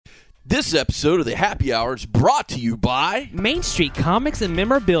This episode of the Happy Hour is brought to you by Main Street Comics and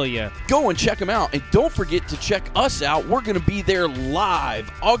Memorabilia. Go and check them out, and don't forget to check us out. We're going to be there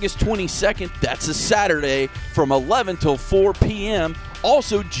live August 22nd. That's a Saturday from 11 till 4 p.m.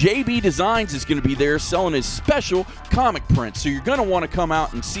 Also, JB Designs is going to be there selling his special comic prints, so you're going to want to come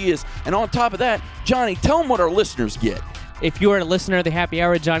out and see us. And on top of that, Johnny, tell them what our listeners get. If you are a listener of the Happy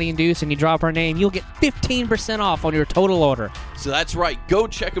Hour with Johnny and Deuce and you drop our name, you'll get 15% off on your total order. So that's right. Go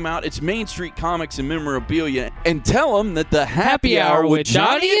check them out. It's Main Street Comics and Memorabilia. And tell them that the Happy Hour with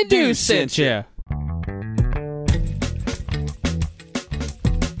Johnny and Deuce sent you.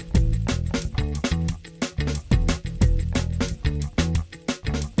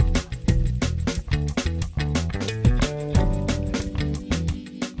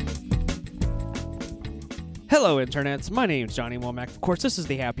 Hello, internets. My name's Johnny Womack. Of course, this is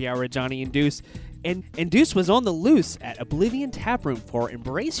the Happy Hour with Johnny and Deuce. And Deuce was on the loose at Oblivion Taproom for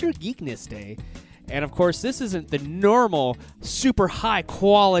Embrace Your Geekness Day. And, of course, this isn't the normal, super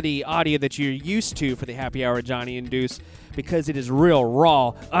high-quality audio that you're used to for the Happy Hour with Johnny and Deuce, because it is real,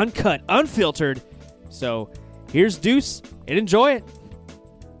 raw, uncut, unfiltered. So, here's Deuce, and enjoy it.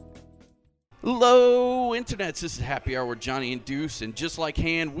 Hello, internets. This is Happy Hour with Johnny and Deuce, and just like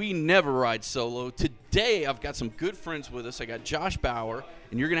Han, we never ride solo. Today, I've got some good friends with us. I got Josh Bauer,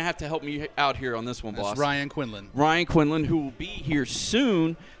 and you're going to have to help me out here on this one, boss. That's Ryan Quinlan. Ryan Quinlan, who will be here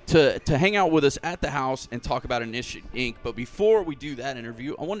soon to hang out with us at the house and talk about Ignition Inc. But before we do that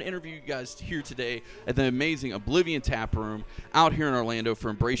interview, I want to interview you guys here today at the amazing Oblivion Taproom out here in Orlando for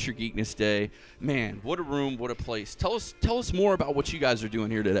Embrace Your Geekness Day. Man, what a room, what a place. Tell us more about what you guys are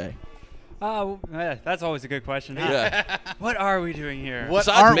doing here today. That's always a good question. Huh? Yeah. What are we doing here? What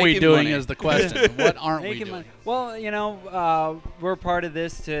Besides aren't we making doing money. is the question. What aren't we Making doing? money. Well, we're part of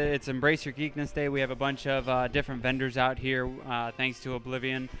this. It's Embrace Your Geekness Day. We have a bunch of different vendors out here, thanks to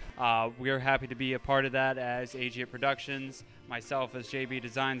Oblivion. We're happy to be a part of that as AGA Productions, myself as JB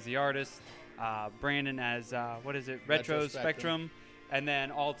Designs, the artist, Brandon as, Retro Spectrum, and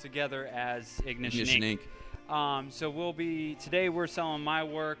then all together as Ignition Inc. So today we're selling my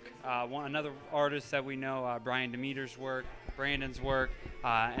work, another artist that we know, Brian Demeter's work, Brandon's work,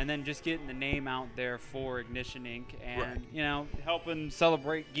 and then just getting the name out there for Ignition Inc. and, helping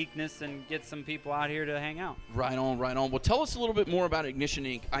celebrate geekness and get some people out here to hang out. Right on. Well, tell us a little bit more about Ignition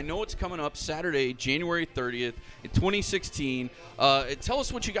Inc. I know it's coming up Saturday, January 30th in 2016. Tell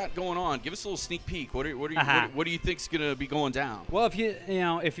us what you got going on. Give us a little sneak peek. What do you think's going to be going down? Well,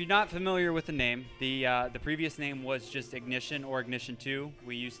 if you're not familiar with the name, the previous name was just Ignition or Ignition 2.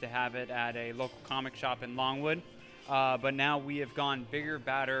 We used to have it at a local comic shop in Longwood. But now we have gone bigger,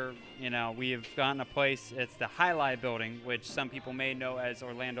 badder. We have gotten a place. It's the Highlight Building, which some people may know as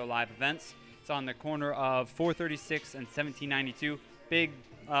Orlando Live Events. It's on the corner of 436 and 1792. Big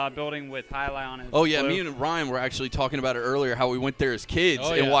building with Highlight on it. Oh, yeah. Blue. Me and Ryan were actually talking about it earlier, how we went there as kids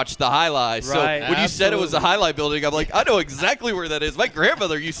Oh, and yeah. watched the highlights. Right. So when you said it was the Absolutely. Highlight Building, I'm like, I know exactly where that is. My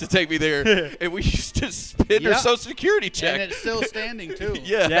grandmother used to take me there, and we used to spin her Yeah. Social Security check. And it's still standing, too.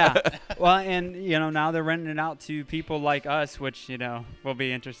 Yeah. Yeah. Well, and, now they're renting it out to people like us, which, will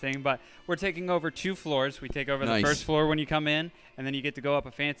be interesting. But we're taking over 2 floors. We take over Nice. the first floor when you come in, and then you get to go up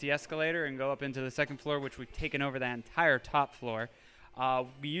a fancy escalator and go up into the second floor, which we've taken over that entire top floor.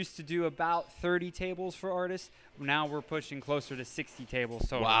 We used to do about 30 tables for artists. Now we're pushing closer to 60 tables.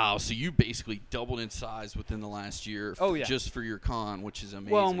 So Wow, so you basically doubled in size within the last year Oh, yeah. just for your con, which is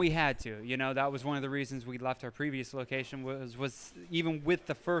amazing. Well, and we had to. That was one of the reasons we left our previous location was even with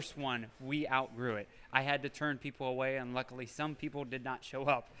the first one, we outgrew it. I had to turn people away, and luckily some people did not show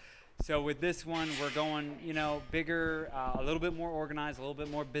up. So with this one, we're going, bigger, a little bit more organized, a little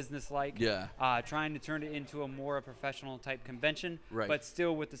bit more business-like. Yeah. Trying to turn it into a more professional-type convention, Right. but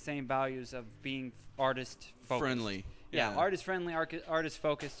still with the same values of being artist-focused. Friendly. Yeah, artist-friendly,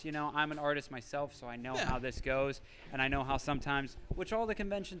 artist-focused. I'm an artist myself, so I know Yeah. how this goes, and I know how sometimes, which all the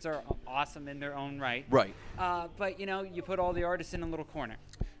conventions are awesome in their own right. Right. But, you put all the artists in a little corner.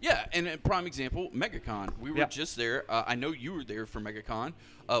 Yeah, and a prime example, MegaCon. We were Yep. just there. I know you were there for MegaCon.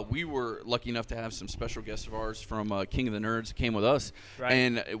 We were lucky enough to have some special guests of ours from King of the Nerds that came with us. Right.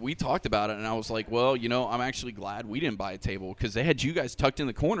 And we talked about it, and I was like, well, I'm actually glad we didn't buy a table because they had you guys tucked in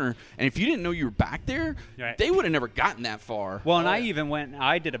the corner, and if you didn't know you were back there, Right. they would have never gotten that far. Well, and I even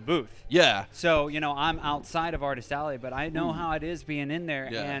I did a booth. Yeah. So, I'm outside of Artist Alley, but I know how it is being in there.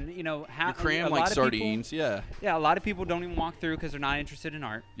 Yeah. And, You're a crammed lot like of sardines. People, Yeah. a lot of people don't even walk through because they're not interested in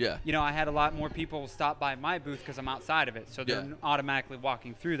art. Yeah. I had a lot more people stop by my booth because I'm outside of it. So they're Yeah. automatically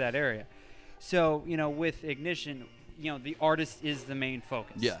walking through that area. So, with Ignition, the artist is the main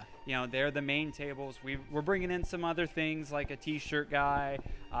focus. Yeah. They're the main tables. We're bringing in some other things like a T-shirt guy,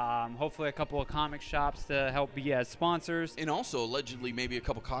 Hopefully a couple of comic shops to help be as sponsors. And also, allegedly, maybe a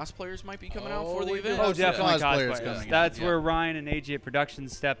couple cosplayers might be coming out for the we do event. have Oh, some definitely cosplayers cosplayers. coming in, That's yeah. where Ryan and AJ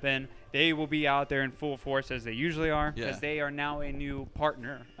Productions step in. They will be out there in full force as they usually are because Yeah. they are now a new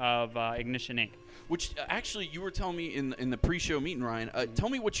partner of Ignition Inc. Which actually, you were telling me in the pre-show meeting, Ryan. Tell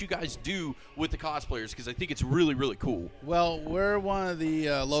me what you guys do with the cosplayers, because I think it's really, really cool. Well, we're one of the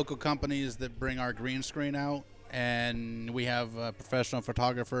local companies that bring our green screen out, and we have professional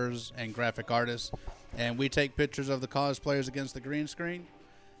photographers and graphic artists, and we take pictures of the cosplayers against the green screen,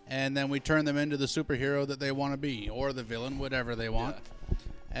 and then we turn them into the superhero that they want to be, or the villain, whatever they want.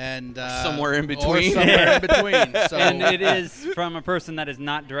 And somewhere in or between. somewhere in between. So And it is from a person that is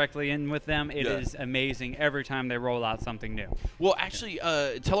not directly in with them. It Yeah. is amazing every time they roll out something new. Well, actually,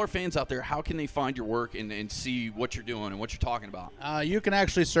 tell our fans out there, how can they find your work and see what you're doing and what you're talking about? you can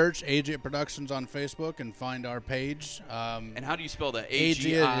actually search AJ Productions on Facebook and find our page. And how do you spell that?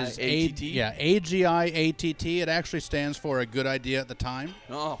 AGI is A-G-I-A-T-T? Yeah, AGIATT. It actually stands for a good idea at the time.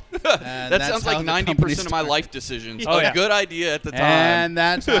 Oh, And that that's sounds like how the company 90% of my started. life decisions. Oh, A yeah. good idea at the time. And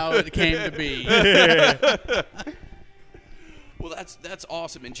that's how it came to be. Well, that's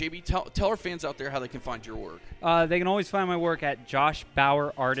awesome. And JB, tell our fans out there how they can find your work. They can always find my work at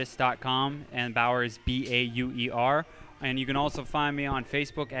joshbauerartist.com, and Bauer is B-A-U-E-R. And you can also find me on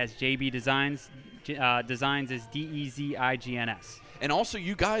Facebook as JB Designs. Designs is D-E-Z-I-G-N-S. And also,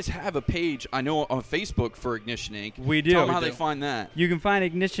 you guys have a page, I know, on Facebook for Ignition Inc. We do. Tell them We how do. they find that. You can find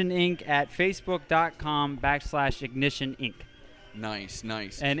Ignition Inc. at facebook.com/Ignition Inc. Nice.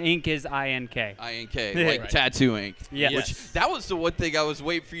 And Inc. is I-N-K. I-N-K, like Right. Tattoo Inc. Yes. Which, that was the one thing I was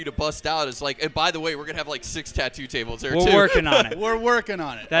waiting for you to bust out. Is like, and by the way, we're going to have like 6 tattoo tables there, We're too. working on it. We're working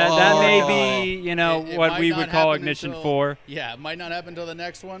on it. That may Oh. be, It what might we not would call happen Ignition until- 4. Yeah, it might not happen until the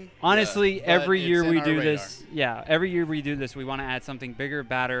next one. Honestly, but every it's year in we our do radar. this. Yeah, every year we do this, we want to add something bigger,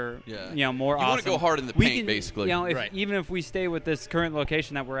 badder, Yeah. more You awesome. wanna go hard in the We paint, can- basically. If, Right. even if we stay with this current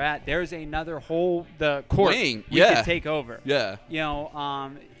location that we're at, there's another whole the court Wing, we yeah. could take over. Yeah.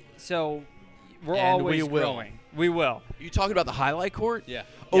 So we're And always we will. growing. We will. You talking about the highlight court? Yeah.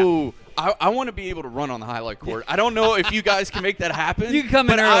 Oh, I want to be able to run on the highlight court. I don't know if you guys can make that happen. You can come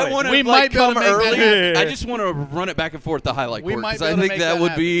in but I early. want to We like might be able come to make that early. happen. I just want to run it back and forth the highlight We court might because be I able to think make that that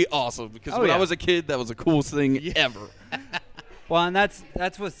would be awesome. Because Oh, when I yeah. was a kid, that was the coolest thing ever. Well, and that's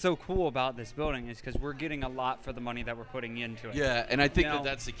what's so cool about this building is because we're getting a lot for the money that we're putting into it. Yeah, and I think You know,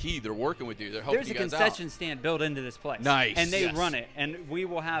 that's the key. They're working with you. They're helping There's a you guys concession stand built into this place. Nice. And they Yes. run it, and we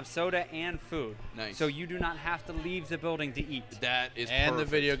will have soda and food. Nice. So you do not have to leave the building to eat. out. That is And perfect.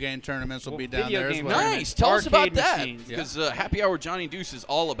 the video game tournaments will Well, be down video there as game well. Nice. Tell us about Arcade that. machines. Because Happy Hour Johnny Deuce is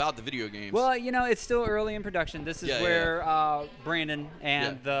all about the video games. Well, it's still early in production. This is Yeah, where Brandon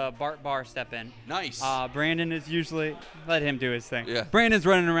and the Bart Bar step in. nice. Brandon is usually let him do his thing. Yeah. Brandon's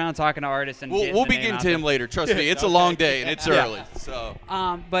running around talking to artists and we'll getting we'll the be name getting out to him there. later. Trust me. It's a long day and it's Yeah. early. So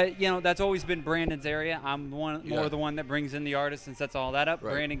But that's always been Brandon's area. I'm more Yeah. the one that brings in the artists and sets all that up.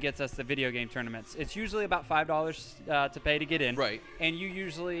 Right. Brandon gets us the video game tournaments. It's usually about $5 to pay to get in. Right. And you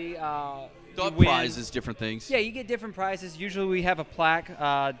usually they'll you have win. prizes, different things. Yeah, you get different prizes. Usually we have a plaque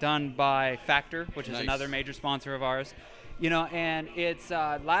done by Factor, which is Nice. another major sponsor of ours. And it's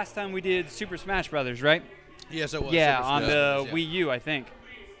last time we did Super Smash Brothers, right? Yes, it was. Yeah, Super on Smash the Bros., yeah. Wii U, I think.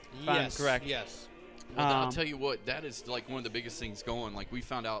 if I'm Yes, correct. Yes. Well, I'll Um, tell you what, that is like one of the biggest things going. Like we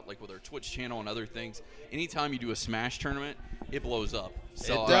found out, like with our Twitch channel and other things, anytime you do a Smash tournament, it blows up.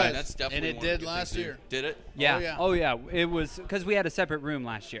 So It I mean, does. that's definitely And it one of the did good last things too. year. Did it? Yeah. yeah. Oh yeah. It was because we had a separate room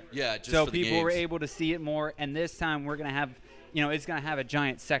last year. Yeah, just so for the people were games. able to see it more, and this time we're gonna have, it's gonna have a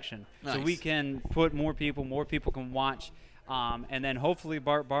giant section, so Nice. we can put more people can watch, and then hopefully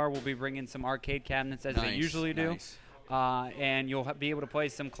Bart Bar will be bringing some arcade cabinets as they Nice, usually do, nice. and you'll be able to play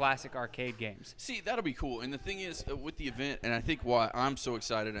some classic arcade games. See, that'll be cool. And the thing is, with the event, and I think why I'm so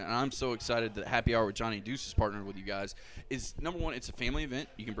excited, and I'm so excited that Happy Hour with Johnny Deuce is partnered with you guys, is number one, it's a family event.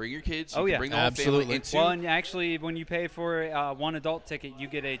 You can bring your kids. You Oh, can yeah. bring the whole Absolutely. family. And two, Well, and actually, when you pay for one adult ticket, you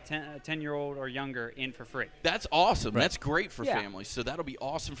get a 10-year-old or younger in for free. that's awesome. Right. That's great for Yeah. families. So that'll be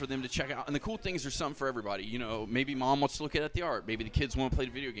awesome for them to check out. And the cool thing is there's something for everybody. Maybe mom wants to look at the art. Maybe the kids want to play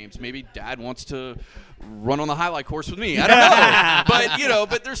the video games. Maybe dad wants to run on the highlight course with me. I don't know.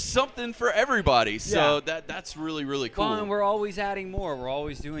 but there's something for everybody. So that's really, really cool. Well, and we're always adding more. We're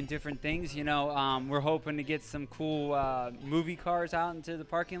always doing different things. We're hoping to get some cool movie cars out into the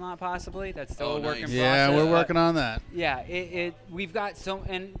parking lot, possibly. That's still Oh, a work in nice. Yeah, process. we're working on that. Yeah, we've got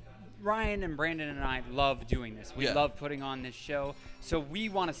and Ryan and Brandon and I love doing this. We Yeah. love putting on this show. So we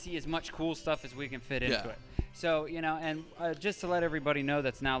want to see as much cool stuff as we can fit into Yeah. it. So, and just to let everybody know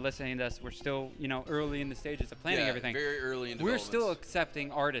that's now listening to us, we're still, early in the stages of planning everything. Very early in We're developments. still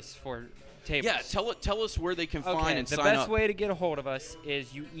accepting artists for tables. Yeah, tell us where they can find and the sign up. The best way to get a hold of us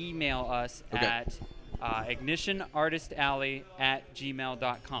is you email us at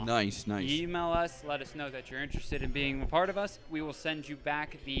ignitionartistalley@gmail.com. Nice. You email us, let us know that you're interested in being a part of us. We will send you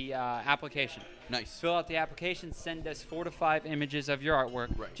back the application. Nice. Fill out the application, send us 4 to 5 images of your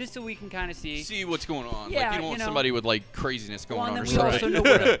artwork, Right. just so we can kind of see what's going on. Yeah, like, you don't want somebody with like craziness going on and or then we something. also know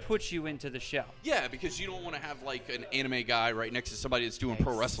where to put you into the show. Yeah, because you don't want to have like an anime guy right next to somebody that's doing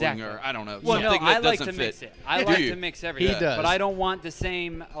pro wrestling Exactly. or I don't know. Well, no, something I that like doesn't to fit. mix it. I Do like you? to mix everything. He does. But I don't want the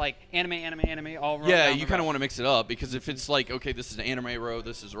same like anime all run Yeah, down you the kind of row. want to mix it up because if it's like, okay, this is an anime row,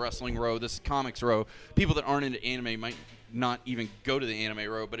 this is a wrestling row, this is comics row, people that aren't into anime might not even go to the anime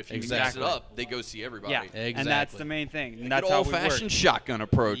row, but if you Exactly. mix it up, they go see everybody. Yeah, Exactly. and that's the main thing. And Good that's how we old-fashioned work. shotgun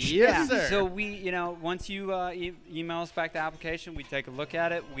approach. Yes, sir. So we, once you email us back the application, we take a look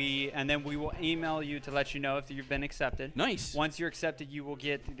at it. And then we will email you to let you know if you've been accepted. Nice. Once you're accepted, you will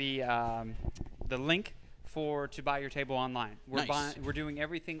get the link to buy your table online. Nice. We're doing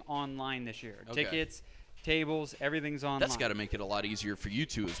everything online this year. Okay. Tickets, tables, everything's online. That's got to make it a lot easier for you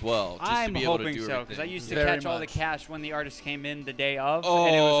two as well. Just I'm to be able hoping to do so, because I everything. used to Very catch all the much. cash when the artists came in the day of, Oh,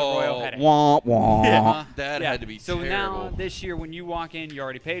 and it was a royal headache. wah, wah. Yeah. That Yeah. had to be so terrible. now this year when you walk in, you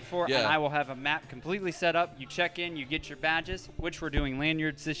already paid for, Yeah. and I will have a map completely set up. You check in, you get your badges, which we're doing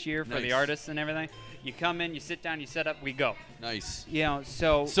lanyards this year for Nice. the artists and everything. You come in, you sit down, you set up, we go. Nice.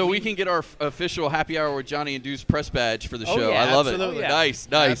 So we can get our official Happy Hour with Johnny and Deuce press badge for the Oh, show. yeah, I love absolutely. it. Oh, yeah. Nice.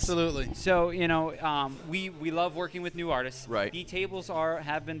 Absolutely. So we love working with new artists. Right. The tables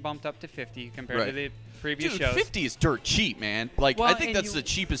have been bumped up to 50 compared Right. to the previous Dude, shows. 50 is dirt cheap, man. Like, Well, I think and that's you- the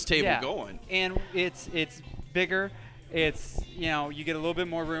cheapest table yeah. going. And it's bigger. It's you get a little bit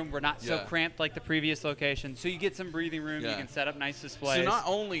more room. We're not so Yeah. cramped like the previous location, so you get some breathing room. Yeah. You can set up nice displays. So not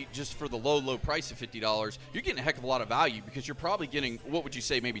only just for the low price of $50, you're getting a heck of a lot of value because you're probably getting, what would you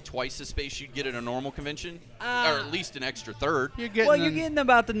say, maybe twice the space you'd get at a normal convention? Or at least an extra third. You're getting Well, you're getting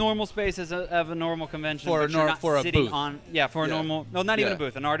about the normal space of a normal convention, For a but you're not for a sitting booth. on for a Yeah. normal. No, not even Yeah. a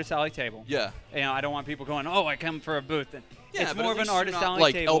booth, an artist alley table. Yeah. I don't want people going, oh, I come for a booth. And Yeah, it's but more at of an least you're artist not, alley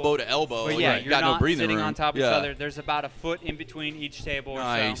like table. elbow to elbow. But and yeah, you you're got not no breathing sitting room. on top of yeah. each other. There's about a foot in between each table. Or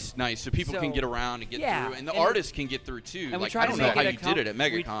Nice. So people can So- get around and get Yeah, through, and the and- artists can get through too. And we Like, try I to don't know make how it you did it at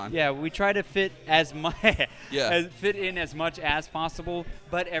MegaCon. We try to fit as much, Yeah. fit in as much as possible,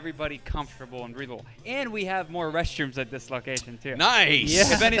 but everybody comfortable and breathable. And we have more restrooms at this location too. Nice.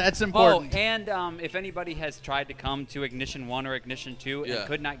 Yeah. If any- That's important. Oh, and if anybody has tried to come to Ignition 1 or Ignition 2 Yeah. and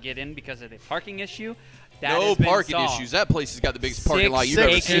could not get in because of the parking issue, that No has been parking solved. issues. That place has got the biggest parking 6 lot you've ever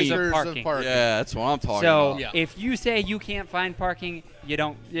acres seen. of parking. Yeah, that's what I'm talking So about. Yeah. if you say you can't find parking, you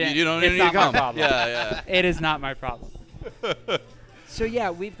don't. Yeah, You don't it's need not to my come. problem. Yeah. It is not my problem. So yeah,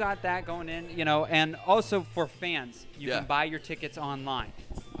 we've got that going in, and also for fans, you Yeah. can buy your tickets online.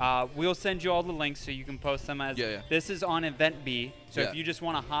 We'll send you all the links so you can post them as. Yeah. This is on Event B, so Yeah. if you just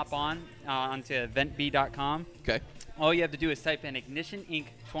want to hop onto eventb.com, Okay. all you have to do is type in Ignition Inc.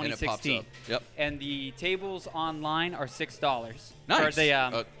 And it 2016. pops up. Yep. And the tables online are $6. Nice. Or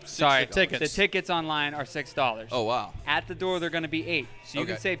the, $6. Tickets. the tickets online are $6. Oh, wow. At the door, they're going to be $8, so you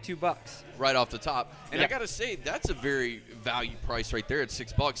Okay. can save $2. Right off the top. And I Yeah. got to say, that's a very value price right there at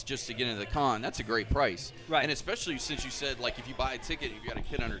 $6 just to get into the con. That's a great price. Right. And especially since you said, like, if you buy a ticket, if you got a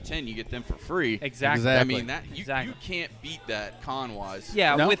kid under 10, you get them for free. Exactly. Exactly. I mean, that you Exactly. can't beat that con-wise.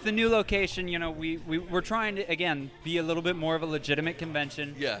 Yeah, No. with the new location, we're trying to, again, be a little bit more of a legitimate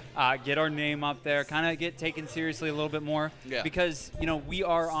convention. Yeah. Get our name up there, kind of get taken seriously a little bit more. Yeah. Because, we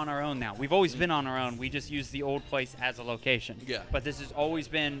are on our own now. We've always been on our own. We just use the old place as a location. Yeah. But this has always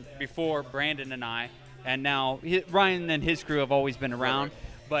been before Brandon and I, and now Ryan and his crew have always been around, Right.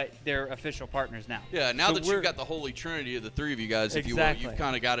 but they're official partners now. Yeah, now So that we're- you've got the holy trinity of the three of you guys, if you Exactly. will, you've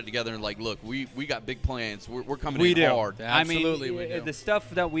kind of got it together and like, look, we got big plans. We're coming We in do. hard. Absolutely, I mean, we do. the stuff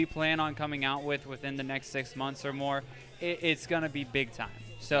that we plan on coming out with within the next 6 months or more, it's going to be big time.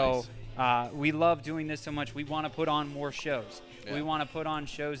 So we love doing this so much. We want to put on more shows. Yeah. We want to put on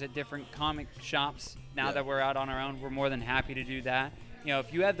shows at different comic shops. Now Yeah. that we're out on our own, we're more than happy to do that.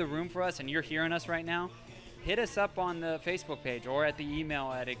 If you have the room for us and you're hearing us right now, hit us up on the Facebook page or at the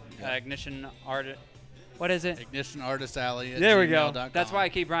email at Ignition Art. What is it? Ignition Artist Alley. There we go. gmail.com. That's why I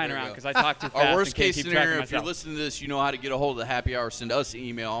keep Ryan There we around, go. because I talk too fast. Our worst and can't case keep track of scenario, if you're myself. listening to this, you know how to get a hold of the happy hour. Send us an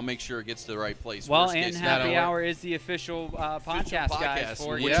email. I'll make sure it gets to the right place. Well, Worst and case Happy scenario, Hour is the official podcast, guys,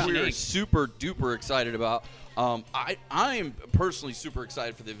 for which Ignition we are Inc. super duper excited about. I am personally super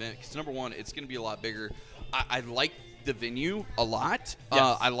excited for the event because number one, it's going to be a lot bigger. I like the venue a lot.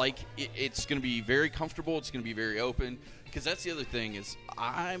 Yes. I like it's going to be very comfortable. It's going to be very open. Because that's the other thing is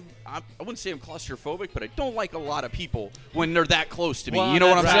I wouldn't say I'm claustrophobic, but I don't like a lot of people when they're that close to me. Well, You know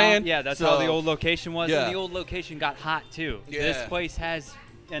what I'm that's saying? Yeah, that's So- how the old location was. Yeah. And the old location got hot, too. Yeah. This place has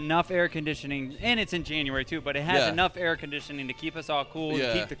enough air conditioning, and it's in January, too, but it has Yeah. enough air conditioning to keep us all cool,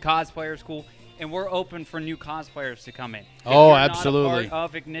 Yeah. to keep the cosplayers cool. And we're open for new cosplayers to come in. If Oh, you're not a absolutely.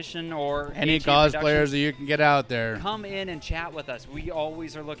 part of Ignition or Any AGA Productions, cosplayers that you can get out there. come in and chat with us. We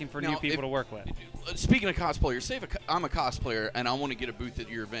always are looking for Now, new people if- to work with. Speaking of cosplayers, say if I'm a cosplayer and I want to get a booth at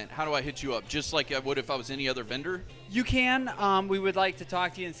your event, how do I hit you up? Just like I would if I was any other vendor? You can. We would like to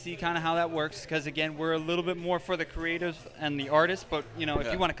talk to you and see kind of how that works because, again, we're a little bit more for the creatives and the artists. But, if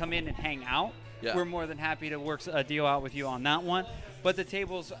Yeah. you want to come in and hang out, Yeah. we're more than happy to work a deal out with you on that one. But the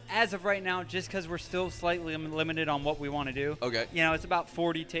tables, as of right now, just because we're still slightly limited on what we want to do. Okay. It's about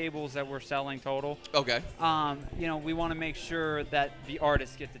 40 tables that we're selling total. Okay. We want to make sure that the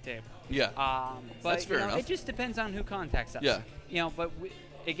artists get the table. Yeah. But That's fair enough. it just depends on who contacts us. Yeah. But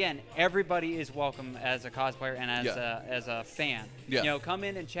again, everybody is welcome as a cosplayer and as Yeah. as a fan. Yeah. Come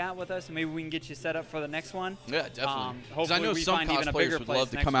in and chat with us, and maybe we can get you set up for the next one. Yeah, definitely. Because I hopefully know we some find even a cosplayers bigger would place love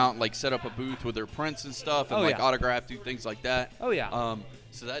to next come one. out and like set up a booth with their prints and stuff and Oh, like yeah. autograph, do things like that. Oh, yeah.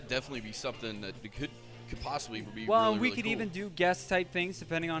 So that'd definitely be something that could possibly be Well, really, we really could cool. even do guest type things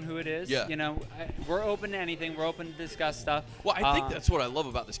depending on who it is. Yeah. We're open to anything. We're open to discuss stuff. Well, I think that's what I love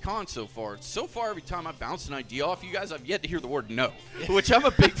about this con so far. So far, every time I bounce an idea off you guys, I've yet to hear the word no, which I'm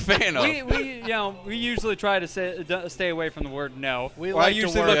a big fan of. we usually try to stay away from the word no. We Or like I to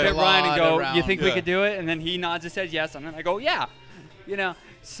usually work look a at Ryan and lot go, around. "You think we Yeah. could do it?" And then he nods and says yes, and then I go, "Yeah."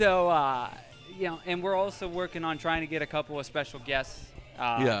 So and we're also working on trying to get a couple of special guests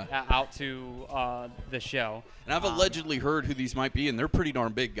out to the show. And I've allegedly heard who these might be, and they're pretty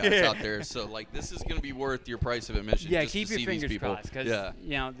darn big guys out there. So, like, this is going to be worth your price of admission. Yeah, just keep to your see fingers these people. crossed because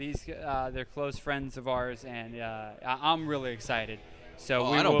Yeah. these they're close friends of ours, and I'm really excited. So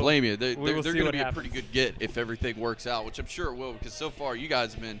Oh, we I don't will- blame you. They're we will see going to what be a happens. pretty good get if everything works out, which I'm sure it will. Because so far, you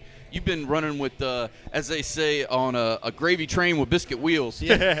guys you've been running with, as they say, on a gravy train with biscuit wheels.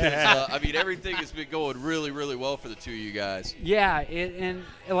 Yeah. Everything has been going really, really well for the two of you guys. Yeah, and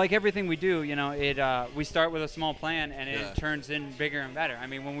like everything we do, we start with a small plan and Yeah. it turns in bigger and better.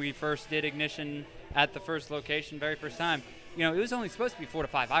 When we first did Ignition at the first location, very first time, it was only supposed to be 4 to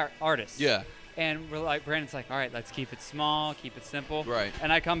 5 artists. Yeah. And Brandon's like, all right, let's keep it small, keep it simple. Right.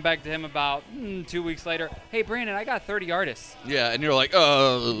 And I come back to him about 2 weeks later. Hey, Brandon, I got 30 artists. Yeah, and you're like,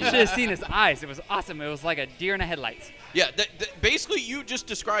 oh. You should have seen his eyes. It was awesome. It was like a deer in the headlights. Yeah, basically, you just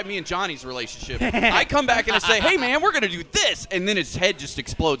described me and Johnny's relationship. I come back and I say, hey, man, we're going to do this. And then his head just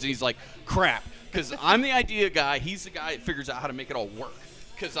explodes, and he's like, crap. Because I'm the idea guy. He's the guy that figures out how to make it all work.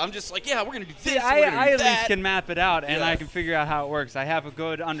 Because I'm just like, yeah, we're going to do this. See, we're gonna I do at that. least can map it out, and Yeah. I can figure out how it works. I have a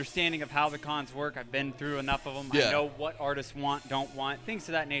good understanding of how the cons work. I've been through enough of them. Yeah. I know what artists want, don't want, things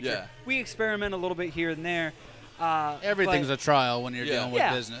of that nature. Yeah. We experiment a little bit here and there. Everything's but a trial when you're Yeah. dealing with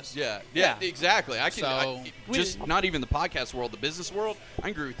Yeah. business. Yeah, Yeah. exactly. So- Just not even the podcast world, the business world. I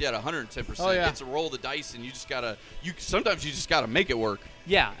agree with you at 110%. Oh, yeah. It's a roll the dice, and you just gotta. Sometimes you just gotta make it work.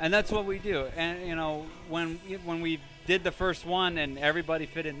 Yeah, and that's what we do. And when we did the first one and everybody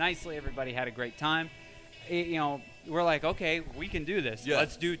fit in nicely, everybody had a great time. We're like, okay, we can do this. Yeah.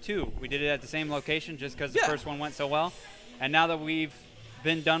 Let's do 2. We did it at the same location just because Yeah. the first one went so well. And now that we've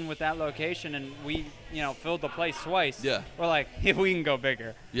been done with that location and we filled the place twice, Yeah. we're like, we can go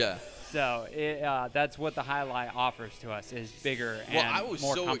bigger. Yeah. So that's what the Highlight offers to us is bigger and Well, I was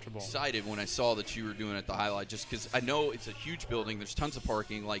more so comfortable. excited when I saw that you were doing it at the Highlight, just because I know it's a huge building. There's tons of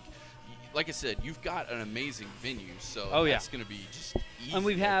parking. Like I said, you've got an amazing venue, so Oh, yeah. that's going to be just easy. And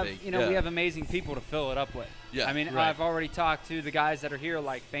we have, I think. we have amazing people to fill it up with. Yeah. Right. I've already talked to the guys that are here,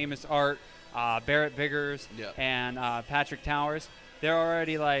 like Famous Art, Barrett Biggers, Yeah. and Patrick Towers. They're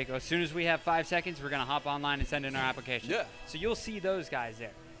already like, as soon as we have 5 seconds, we're going to hop online and send in our application. Yeah. So you'll see those guys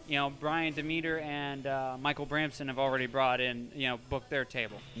there. Brian Demeter and Michael Bramson have already brought in, booked their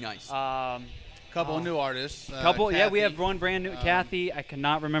table. Nice. Couple of new artists. We Kathy. have one brand new, Kathy. I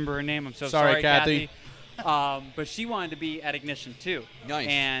cannot remember her name. I'm so Sorry, sorry, Kathy. But she wanted to be at Ignition too. Nice.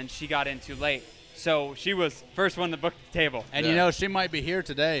 And she got in too late. So she was first one to book the table. And Yeah. she might be here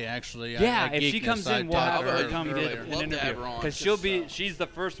today, actually. Yeah, at if she Geekness. comes I in, we'll talked have to her come get earlier. an Love to interview have her on. because she's the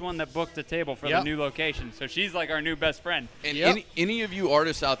first one that booked the table for the Yep. new location. So she's like our new best friend. And Yep. any of you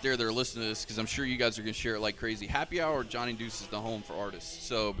artists out there that are listening to this, because I'm sure you guys are going to share it like crazy, Happy Hour Johnny Deuce is the home for artists.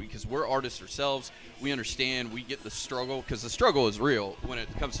 So because we're artists ourselves, we understand, we get the struggle, because the struggle is real when it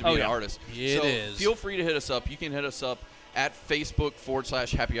comes to being yeah. an artist. It so is. feel free to hit us up. You can hit us up at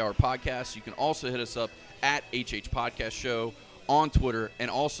Facebook/Happy Hour Podcast. You can also hit us up at HH Podcast Show on Twitter, and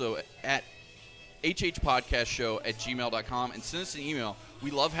also at hhpodcastshow@gmail.com, and send us an email.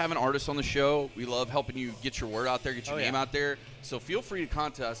 We love having artists on the show. We love helping you get your word out there, get your name out there. So feel free to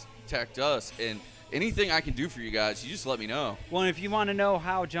contact us, and anything I can do for you guys, you just let me know. Well, if you want to know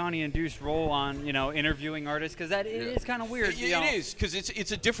how Johnny and Deuce roll on, interviewing artists, because it is kind of weird. It is, because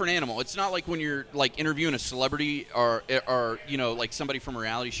it's a different animal. It's not like when you're like interviewing a celebrity or like somebody from a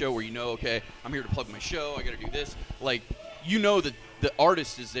reality show where okay, I'm here to plug my show. I got to do this. Like that the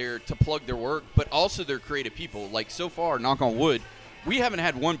artist is there to plug their work, but also they're creative people. Like so far, knock on wood, we haven't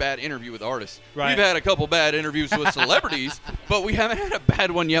had one bad interview with artists. Right. We've had a couple bad interviews with celebrities, but we haven't had a bad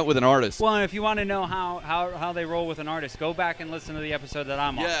one yet with an artist. Well, and if you want to know how they roll with an artist, go back and listen to the episode that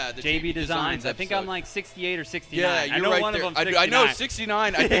I'm on. Yeah, the JB Designs. I think I'm episode. like 68 or 69. Yeah, you're I know right one there. of them. I know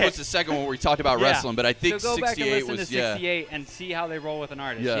 69. I think was the second one where we talked about wrestling, but I think so go 68 back and listen was to 68 and see how they roll with an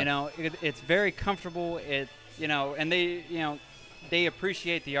artist. Yeah. It's very comfortable. And they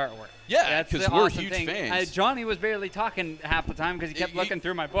appreciate the artwork. Yeah, that's because the we're awesome huge thing. fans. Johnny was barely talking half the time because he kept looking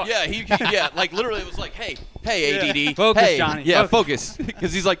through my book. Yeah, like literally it was like, hey, ADD. Focus, hey. Johnny. Yeah, focus.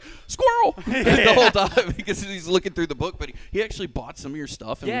 Because he's like, squirrel, the whole time because he's looking through the book. But he actually bought some of your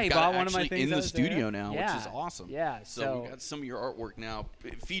stuff, and Yeah, we've he got bought it one of my actually things in the that was studio there. now, Yeah. which is awesome. Yeah, So we got some of your artwork now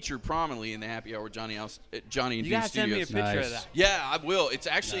featured prominently in the Happy Hour Johnny and You Deuce gotta send me a Studios. picture Nice. of that. Yeah, I will. It's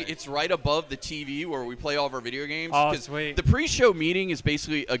actually it's right above the TV where we play all of our video games. Oh, 'cause sweet. The pre-show meeting is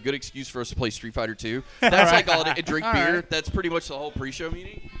basically a good excuse for us to play Street Fighter 2. That's like all day, and drink All beer. right. That's pretty much the whole pre-show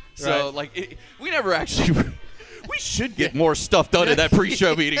meeting. So Right. we never actually. We should get more stuff done in that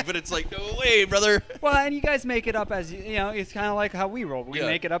pre-show meeting, but it's like, no way, brother. Well, and you guys make it up as it's kind of like how we roll. We Yeah.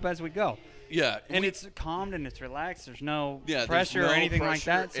 make it up as we go. Yeah, And it's calmed and it's relaxed. There's no there's pressure no or anything like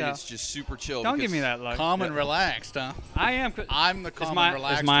pressure, that. So and it's just super chill. don't give because- me that look. Calm and relaxed, huh? I am. I'm the calm and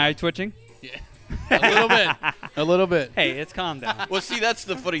relaxed. Is my eye twitching? Yeah. A little bit. A little bit. Hey, it's calm down. Well, see, that's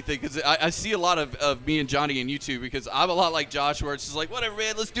the funny thing, because I see a lot of me and Johnny and you two, because I'm a lot like Josh, where it's just like, whatever,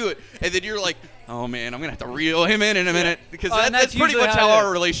 man, let's do it. And then you're like, oh, man, I'm going to have to reel him in a minute, because Well, and that's pretty usually much how how it our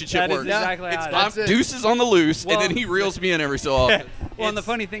is. relationship That is works. exactly how it is. That's it. Deuce is on the loose, Well- and then he reels me in every so often. Well, and the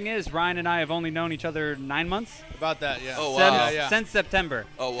funny thing is, Ryan and I have only known each other 9 months. About that, yeah. Oh, Since, wow. Yeah. since September.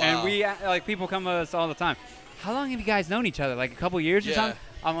 Oh, wow. And we people come to us all the time. How long have you guys known each other? Like a couple years or Yeah. something?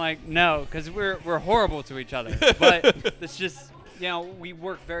 I'm like, no, because we're horrible to each other. But it's just we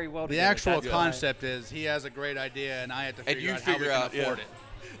work very well The together. actual That's why. concept is he has a great idea, and I have to And figure you out how we figure can out, afford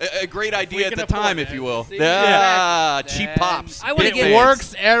yeah. it. A great we idea at can the afford time, it. if you will. See? Yeah, Exactly. cheap Then pops. I wanna It get Big works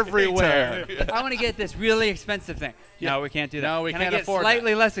wins. everywhere. I want to get this really expensive thing. Yeah. No, we can't do that. No, we Can can't I get afford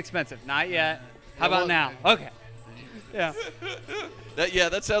slightly less expensive? Not yet. How Yeah, about now? Okay. Yeah.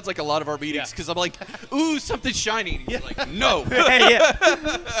 That sounds like a lot of our meetings, Yeah. because I'm like, ooh, something's shiny. And he's like, no. Hey,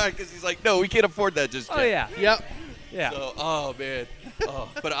 yeah. Because he's like, no, we can't afford that just yet. Oh yeah. Yep. Yeah. So, oh man,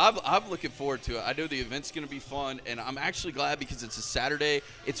 but I'm looking forward to it. I know the event's going to be fun, and I'm actually glad because it's a Saturday.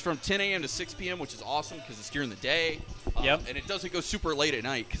 It's from 10 a.m. to 6 p.m., which is awesome because it's during the day. Yep. And it doesn't go super late at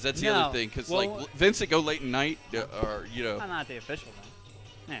night, because that's the No. other thing. Because Well- like events that go late at night, or I'm not the official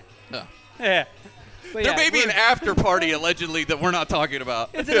though. Yeah. uh, Yeah. But there yeah, may be an we're- after party allegedly that we're not talking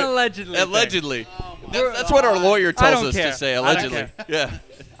about. It's an allegedly. thing. Allegedly. We're- That's what our lawyer I tells don't us care. to say. I don't Allegedly. care. Yeah.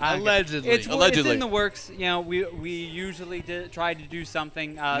 Allegedly. It's Allegedly. in the works. We usually try to do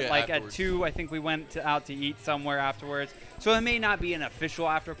something like afterwards. at 2. I think we went out to eat somewhere afterwards. So it may not be an official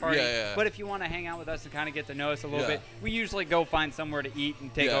after party. Yeah. But if you want to hang out with us and kind of get to know us a little Yeah. bit, we usually go find somewhere to eat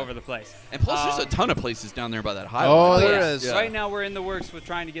and take Yeah. over the place. And plus, there's a Um, ton of places down there by that highway. Oh, But there yeah, is. Yeah. Right now, we're in the works with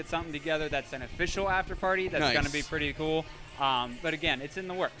trying to get something together that's an official after party. That's Nice. going to be pretty cool. But again, it's in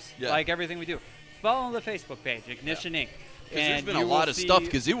the works. Yeah. Like everything we do. Follow the Facebook page, Ignition Inc. Because there's and been you a will lot of see- stuff.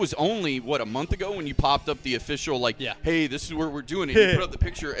 Because it was only a month ago when you popped up the official Yeah. hey, this is where we're doing it. You put up the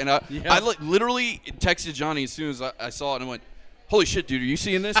picture, and I Yeah. literally texted Johnny as soon as I saw it, and I went, "Holy shit, dude, are you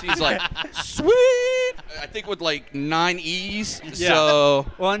seeing this?" He's like, "Sweet." I think with like 9 E's. Yeah. So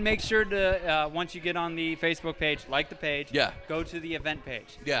Well, and make sure to once you get on the Facebook page, like the page. Yeah. Go to the event page.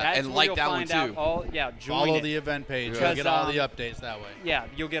 Yeah, That's and where like you'll that one, find out too. All, join Follow it. the event page. Yeah. You'll get all the Because, updates that way. Yeah,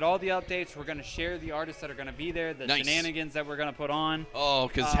 you'll get all the updates. We're going to share the artists that are going to be there, the Nice. shenanigans that we're going to put on.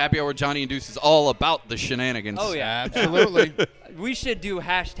 because Happy Hour Johnny and Deuce is all about the shenanigans. Oh, yeah. Absolutely. We should do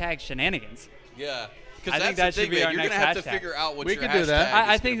hashtag shenanigans. Yeah. I Because think that's that the should thing, be man. our You're next gonna have to hashtag. figure out what We your can do that. hashtag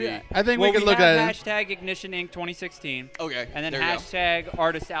I is think gonna be. I think well, we can look have at it. hashtag Ignition Inc. 2016. Okay, And then there you go. hashtag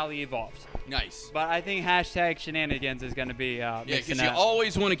Artist Alley Evolved. Nice. But I think hashtag shenanigans is going to be Yeah, mixing because you up.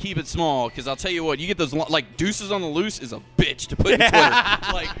 always want to keep it small. Because I'll tell you what, you get those like Deuces on the Loose is a bitch to put in Twitter.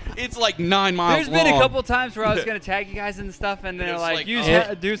 Like it's like 9 miles There's long. been a couple times where I was going to tag you guys and stuff, and they're it's like, like, use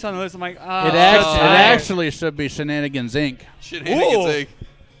oh. Deuce on the list. I'm like, It oh. actually should be Shenanigans Inc. Shenanigans. Ooh. Like,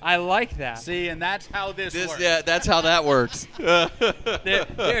 I like that. See, and that's how this works. yeah, that's how that works.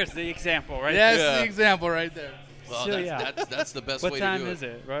 There's the example, right? That's Yeah. the example right there. Well, So, that's, yeah. that's the best What way time to do is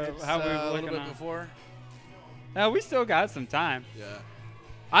it? Right? It's, How are we a looking little bit on? before. No, we still got some time. Yeah.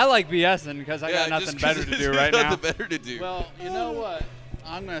 I like BSing because I got nothing better to do right now. Nothing better to do. Well, you know what?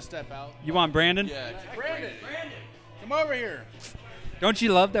 I'm going to step out. You want Brandon? yeah. Brandon, come over here. Don't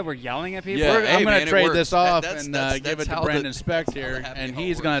you love that we're yelling at people? Yeah. I'm Hey, going man, to it trade works. this off That's- and that's give it how to the- Brandon Speck that's how here, the happy and hour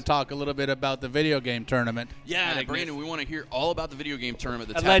he's going works. to talk a little bit about the video game tournament. Yeah, At Brandon, we want to hear all about the video game tournament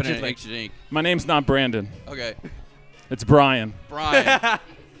that's Allegedly. happening at Ancient Inc. My name's not Brandon. Okay. It's Brian. Brian.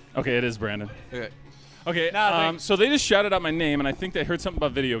 Okay, it is Brandon. Okay. Okay, Nothing. so they just shouted out my name, and I think they heard something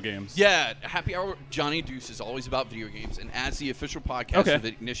about video games. Yeah, Happy Hour Johnny Deuce is always about video games, and as the official podcast Okay. of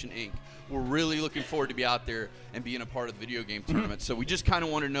Ignition Inc., we're really looking forward to be out there and being a part of the video game tournament. So we just kind of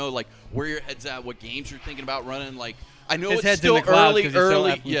want to know, like, where your head's at, what games you're thinking about running. Like, I know His it's head's still in the clouds 'cause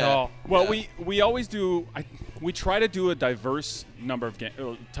early. he's so effing Yeah. tall. Well, Yeah. we always do. We try to do a diverse number of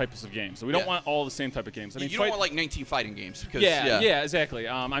types of games. So we don't Yeah. want all the same type of games. I mean, you don't want like 19 fighting games because yeah, exactly.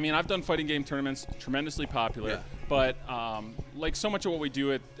 I mean, I've done fighting game tournaments, tremendously popular. Yeah. But like so much of what we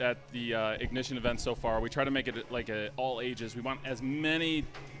do at the Ignition event so far, we try to make it like all ages. We want as many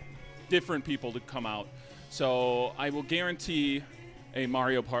different people to come out. So I will guarantee a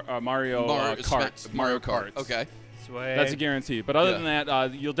Mario Kart. Mario Kart. Okay. Sway. That's a guarantee. But other Yeah. than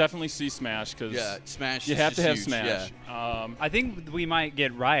that, you'll definitely see Smash because Yeah, Smash. you is have to just have huge. Smash. Yeah. I think we might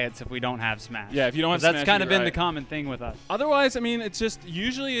get riots if we don't have Smash. Yeah, if you don't have 'Cause that's Smash, kind of you're been the right. common thing with us. Otherwise, I mean, it's just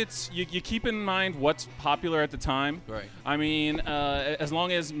usually it's you keep in mind what's popular at the time. Right. I mean, as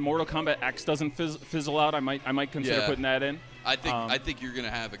long as Mortal Kombat X doesn't fizzle out, I might consider Yeah. putting that in. I think you're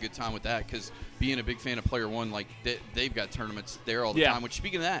gonna have a good time with that because being a big fan of Player One, like they've got tournaments there all the Yeah. time. Which,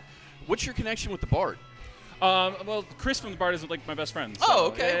 speaking of that, what's your connection with the Bard? Well, Chris from the Bard is like my best friend. So, Oh,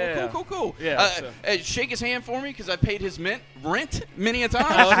 okay. yeah, Well, yeah. cool. Yeah, Shake his hand for me because I paid his rent many a time.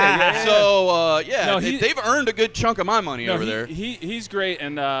 Okay, yeah. So, No, they've earned a good chunk of my money No, over there. He's great,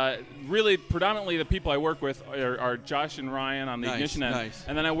 and really, predominantly the people I work with are Josh and Ryan on the Nice, Ignition end, nice.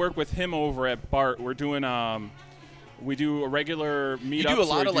 and then I work with him over at Bart. We're doing we do a regular meetups. You do a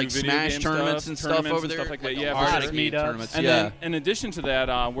lot where of we like do video Smash game tournaments and stuff over there. stuff like that. a Yeah, lot for of sure. game meetups. tournaments. And yeah. then, in addition to that,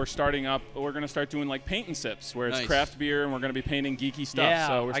 we're going to start doing like paint and sips, where it's Nice. craft beer, and we're going to be painting geeky stuff. Yeah,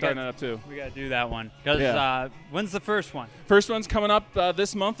 so we're I starting got- that up too. We got to do that one. Because Yeah. when's the first one? First one's coming up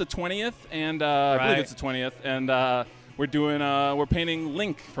this month, the 20th, and I Right. believe it's the 20th, and we're painting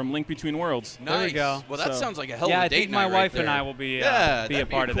Link from Link Between Worlds. Nice. There you go. Well, that So- sounds like a hell Yeah, of a I date think my night wife right and there. I will be yeah, be a that'd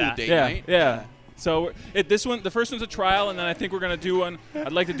part of cool that. Date Yeah, night. yeah. So the first one's a trial, and then I think we're gonna do one.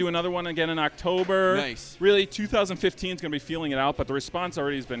 I'd like to do another one again in October. Nice. Really, 2015 is gonna be feeling it out, but the response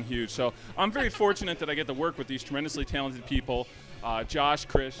already has been huge. So I'm very fortunate that I get to work with these tremendously talented people. Josh,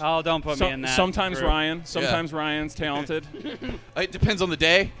 Chris. Oh, don't put me in that. Sometimes group. Ryan. Sometimes Ryan's talented. It depends on the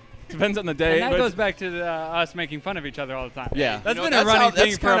day. Depends on the day. And that but- goes back to us making fun of each other all the time. Yeah. That's You know, been a that's running how- thing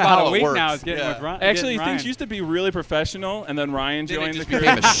that's for kinda about how a it week works. now. Is getting Yeah. with Ryan. Actually, getting things Ryan. used to be really professional, and then Ryan Then it joined just the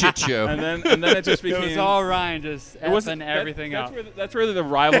became crew, a shit show. and then it just It became. was all Ryan just it wasn't effing everything that's up. That's where the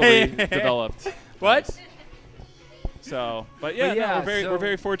rivalry developed. What? So, but yeah, But yeah, we're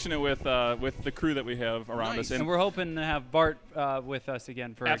very fortunate with the crew that we have around Nice. us, And we're hoping to have Bart with us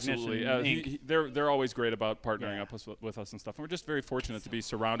again for absolutely, Ignition Inc. they're always great about partnering Yeah. up with us and stuff. And we're just very fortunate to be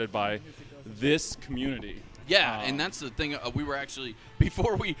surrounded by this community. Yeah, and that's the thing. We were actually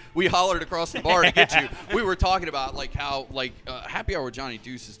before we hollered across the bar to get you. We were talking about like how Happy Hour with Johnny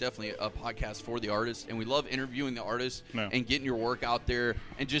Deuce is definitely a podcast for the artists, and we love interviewing the artists No. and getting your work out there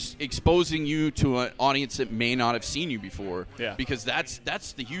and just exposing you to an audience that may not have seen you before. Yeah. Because that's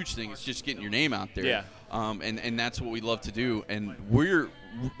the huge thing. It's just getting your name out there. Yeah. And that's what we love to do. And we're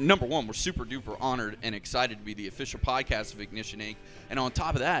number one, we're super duper honored and excited to be the official podcast of Ignition Inc. And on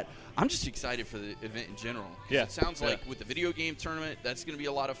top of that, I'm just excited for the event in general. 'Cause Yeah. It sounds like with the video game tournament, that's going to be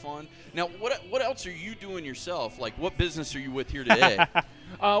a lot of fun. Now, what else are you doing yourself? Like, what business are you with here today?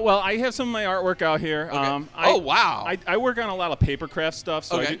 Well, I have some of my artwork out here. Okay. Oh, wow. I work on a lot of paper craft stuff.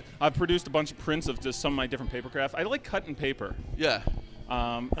 So Okay. I've produced a bunch of prints of just some of my different paper craft. I like cutting paper. Yeah.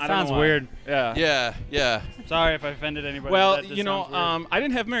 I don't know sounds why. weird. Yeah. Yeah. Sorry if I offended anybody. Well, but that just you know, sounds weird. I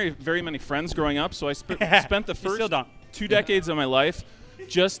didn't have very many friends growing up, so I spent the You first still don't. 2 decades of my life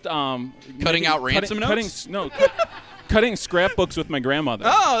just Cutting out ransom notes? cutting scrapbooks with my grandmother.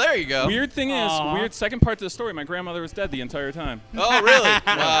 Oh, there you go. Weird thing is, second part to the story, my grandmother was dead the entire time. Oh, really?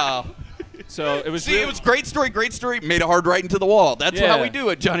 Wow. So it was. See, it was great story. Made it hard right into the wall. That's Yeah. how we do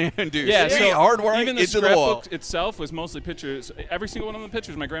it, Johnny and Deuce. Yeah, Made so it hard right even the into the wall. scrapbook itself was mostly pictures. Every single one of the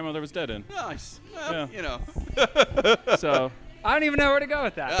pictures my grandmother was dead in. Nice. Well, Yeah. you know. So I don't even know where to go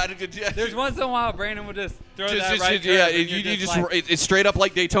with that. There's once in a while Brandon will just throw that right yeah, curve, and you you're just like, it's straight up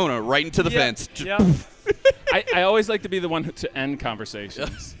like Daytona, right into the fence. Just Yep. I always like to be the one to end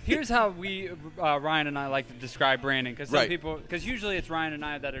conversations. Here's how we, Ryan and I, like to describe Brandon, because some Right. people, because usually it's Ryan and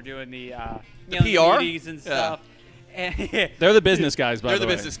I that are doing the PR? meetings and Yeah. stuff. And They're the business guys, by They're the the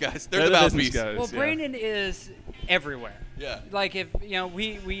way. business guys. They're They're the business mouthpiece. guys. well, yeah. Brandon is everywhere. Yeah. Like if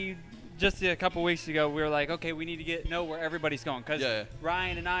we just a couple weeks ago we were like, okay, we need to know where everybody's going, because Yeah.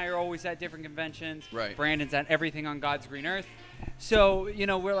 Ryan and I are always at different conventions. Right. Brandon's at everything on God's green earth. So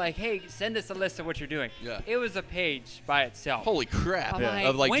we're like, hey, send us a list of what you're doing. Yeah. It was a page by itself. Holy crap! I'm like,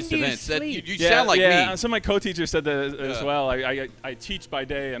 Of like when just do you events. That, you sleep? sound like me. Some of my co-teachers said that as Yeah. well. I teach by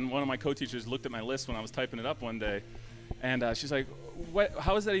day, and one of my co-teachers looked at my list when I was typing it up one day, and she's like, "What?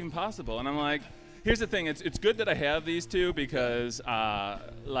 How is that even possible?" And I'm like, "Here's the thing. It's good that I have these two because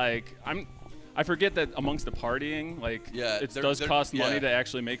I forget that amongst the partying, Yeah, it they're- does they're- cost yeah. money to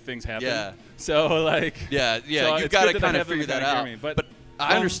actually make things happen. Yeah. So like, Yeah, so you've it's got to good that I kind of have them figure to that kinda out. hear me. But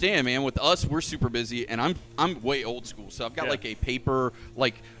I understand, man. With us, we're super busy, and I'm way old school. So I've got Yeah. like a paper,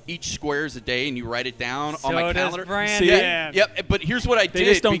 like each square is a day, and you write it down So on my does calendar. Brandon. Yeah, yep. But here's what I did.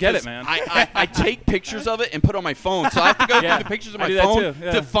 just don't get because it, man. I take pictures of it and put it on my phone. So I have to go Yeah, through the pictures of I my do that phone too,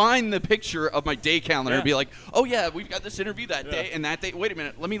 yeah. to find the picture of my day calendar and Yeah. be like, oh yeah, we've got this interview that Yeah. day and that day. Wait a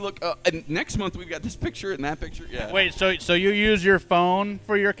minute, let me look. And next month we've got this picture and that picture. Yeah. Wait, so you use your phone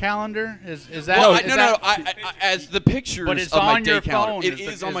for your calendar? Is that? Well, is that- I as the pictures But it's of my on day your calendar. phone It is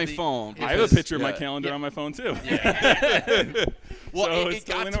the- is on is my the- phone. I have a because- picture of my yeah. calendar on my phone too. Well, So it it's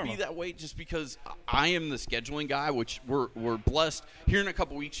got totally to normal. be that way just because I am the scheduling guy, which we're blessed. Here in a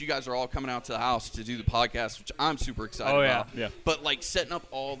couple weeks, you guys are all coming out to the house to do the podcast, which I'm super excited Oh, yeah. about. Yeah. But like setting up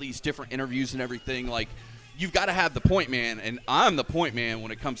all these different interviews and everything, like you've got to have the point man, and I'm the point man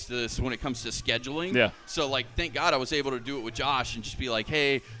when it comes to this. When it comes to scheduling, Yeah. So like, thank God I was able to do it with Josh and just be like,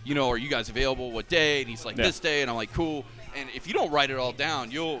 hey, are you guys available? What day? And he's like, Yeah. this day, and I'm like, cool. And if you don't write it all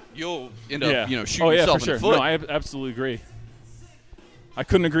down, you'll end up Yeah. shooting oh yeah, yourself for sure. in the foot. No, I absolutely agree. I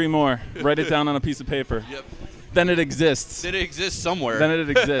couldn't agree more. Write it down on a piece of paper. Yep. Then it exists. Did it exist somewhere? Then it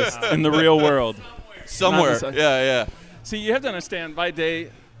exists in the real world. Somewhere. Not Yeah. See, you have to understand. By day,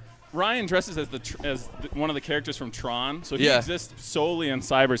 Ryan dresses as one of the characters from Tron, so he Yeah. exists solely in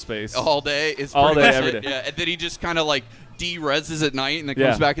cyberspace. All day is All pretty day, much every it. day. Yeah, and then he just kind of like de-reses at night and then Yeah.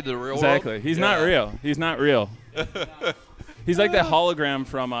 comes back into the real world. Exactly. He's not Yeah. real. He's not real. He's like that hologram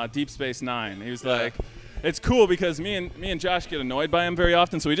from Deep Space Nine. He was like, it's cool because me and Josh get annoyed by him very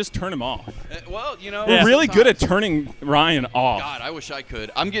often, so we just turn him off. Well, We're really good at turning Ryan off. God, I wish I could.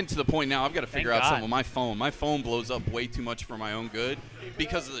 I'm getting to the point now. I've got to figure out God. something with my phone. My phone blows up way too much for my own good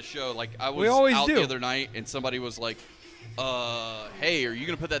because of the show. Like I was We always out do. the other night and somebody was like, hey, are you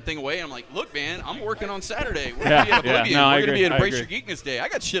going to put that thing away? And I'm like, look, man, I'm working on Saturday. We're Yeah, going to be at yeah. Oblivion. No, I We're going to be agree. at I Embrace Your Geekness Day. I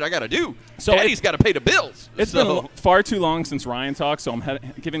got shit I got to do. So Daddy's got to pay the bills. It's So- been far too long since Ryan talked, so I'm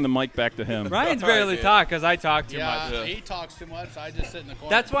giving the mic back to him. Ryan's All right, barely man. talk because I talk too yeah, much. he talks too much. I just sit in the corner.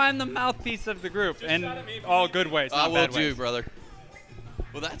 That's why I'm the mouthpiece of the group, in all good ways, I not will bad do, ways. brother.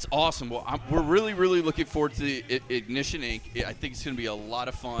 Well, that's awesome. Well, we're really, really looking forward to the Ignition Inc. I think it's going to be a lot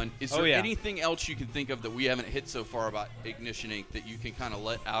of fun. Is there Oh, yeah. anything else you can think of that we haven't hit so far about Ignition Inc. that you can kind of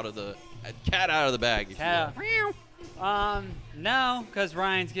let out of the cat out of the bag? If Yeah. No, because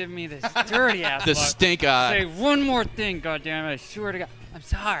Ryan's giving me this dirty ass you will. The look. stink eye. Say one more thing, goddammit! I swear to God, I'm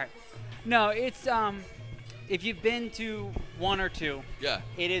sorry. No, it's if you've been to one or two, Yeah.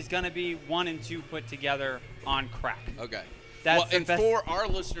 it is gonna be 1 and 2 put together on crack. Okay. That's well, the and best- for our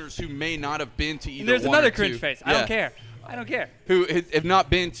listeners who may not have been to either There's one another or cringe two, face. I yeah, don't care. I don't care. Who have not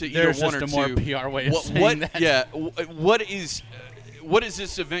been to either There's one just or a more two. PR way of what, saying what, that. Yeah. What is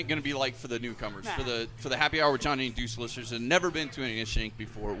this event going to be like for the newcomers, Nah. for the Happy Hour with Johnny and Deuce listeners who have never been to an Ignition Inc.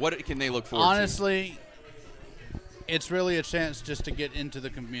 before? What can they look forward to? Honestly, it's really a chance just to get into the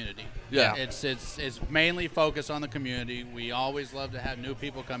community. Yeah. It's mainly focused on the community. We always love to have new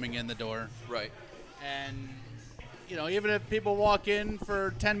people coming in the door. Right. And, even if people walk in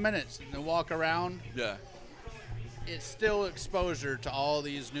for 10 minutes and they walk around, Yeah. it's still exposure to all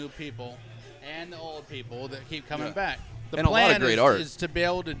these new people and the old people that keep coming Yeah. back. The And a lot of plan great is, art. is to be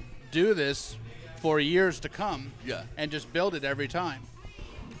able to do this for years to come Yeah. and just build it every time.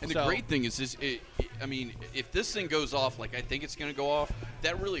 And So- the great thing is, I mean, if this thing goes off like I think it's going to go off,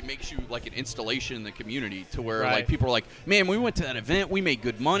 that really makes you like an installation in the community to where Right. like people are like, man, we went to that event, we made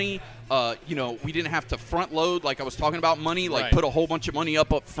good money. You know, we didn't have to front load like I was talking about money, like Right. put a whole bunch of money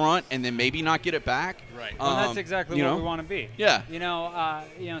up front and then maybe not get it back. Right. Well, that's exactly you what know? we want to be. Yeah.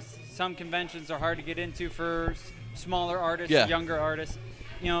 Some conventions are hard to get into for smaller artists, Yeah. younger artists.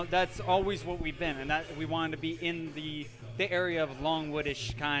 That's always what we've been, and that we wanted to be in the area of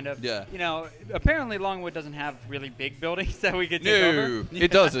Longwoodish kind of. Yeah. Apparently Longwood doesn't have really big buildings that we could take over. No,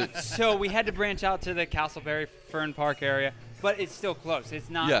 it doesn't. So we had to branch out to the Castleberry Fern Park area, but it's still close. It's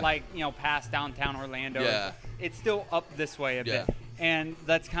not Yeah. like, past downtown Orlando. Yeah. It's still up this way a Yeah. bit. And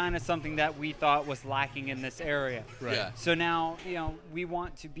that's kind of something that we thought was lacking in this area. Right. Yeah. So now, we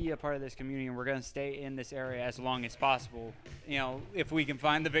want to be a part of this community, and we're going to stay in this area as long as possible, if we can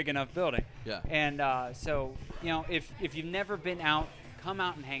find the big enough building. Yeah. And if you've never been out, come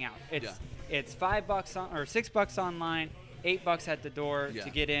out and hang out. It's $5 or $6 online, $8 at the door Yeah. to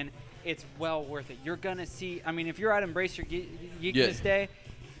get in. It's well worth it. You're going to see, if you're at Embrace Your Geekness Yeah. Day,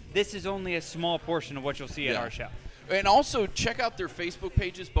 this is only a small portion of what you'll see at Yeah. our show. And also check out their Facebook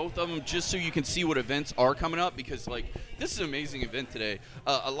pages, both of them, just so you can see what events are coming up. Because this is an amazing event today.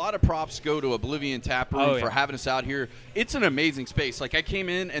 A lot of props go to Oblivion Tap Room Oh, yeah. for having us out here. It's an amazing space. Like I came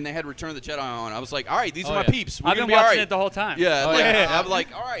in and they had Return of the Jedi on. I was like, all right, these are my yeah. peeps. We're I've gonna been be all watching right. it the whole time. Yeah, Oh, like, yeah. I'm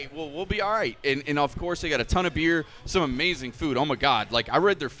like, all right, well, we'll be all right. And of course, they got a ton of beer, some amazing food. Oh my God! Like I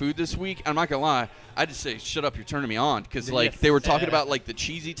read their food this week. I'm not gonna lie. I just say, shut up, you're turning me on, because Yes. they were talking Yeah. about like the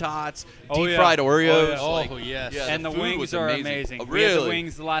cheesy tots, Oh, deep yeah. fried Oreos. Oh, yeah. like- Oh, yes. yeah, And the food wings was are amazing. amazing. Oh, We had really? the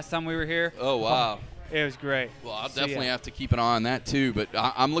wings the last time we were here. Oh wow. It was great. Well, I'll So, definitely yeah. have to keep an eye on that too. But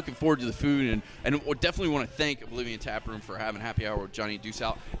I'm looking forward to the food, and we'll definitely want to thank Oblivion Tap Room for having happy hour with Johnny and Deuce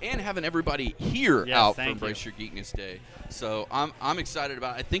out, and having everybody here Yes, out for thank Embrace Your Geekness Day. So I'm excited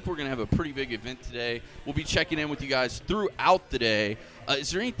about it. I think we're gonna have a pretty big event today. We'll be checking in with you guys throughout the day. Is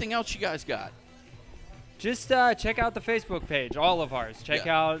there anything else you guys got? Just check out the Facebook page, all of ours. Check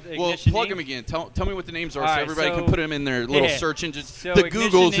Yeah. out Well, Ignition plug Inc. them again. Tell me what the names are, All so right, everybody so- can put them in their little Yeah. search engines, So the Ignition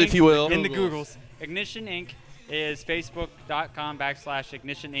Googles, Inc. if you will. In the Googles. Ignition Inc. is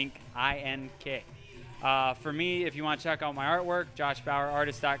facebook.com/Ignition Inc. INK. For me, if you want to check out my artwork,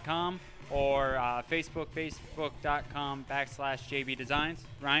 joshbauerartist.com or facebook.com/JB Designs.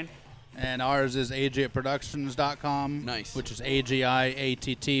 Ryan? And ours is AGIATproductions.com. Nice. Which is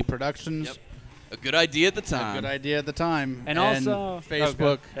AGIATT Productions. Yep. A good idea at the A time. good idea at the time. And also-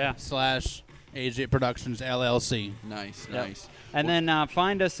 Facebook Yeah. / Productions LLC. Nice, Yep. nice. And then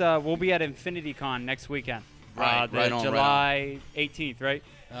find us. We'll be at Infinity Con next weekend. Right, the right on, right July 18th, right?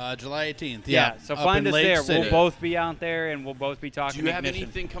 July 18th. Yeah. So up find in us Lake there. City. We'll both be out there, and we'll both be Do talking you have Ignition.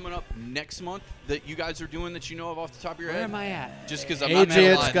 anything coming up next month that you guys are doing that you know of off the top of your Where head? am I at? Just because I'm not AJ, gonna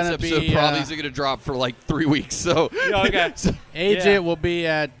it's lie, gonna this episode be, probably isn't gonna drop for like 3 weeks. So Yeah, okay. So- AGIT Yeah. will be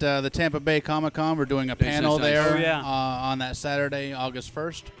at the Tampa Bay Comic Con. We're doing a Nice, panel nice, nice. there Oh, yeah. on that Saturday, August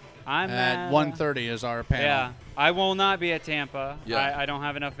 1st. I'm At 1:30 is our panel. Yeah, I will not be at Tampa. Yeah. I don't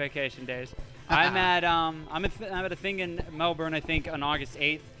have enough vacation days. I'm at I'm at a thing in Melbourne. I think on August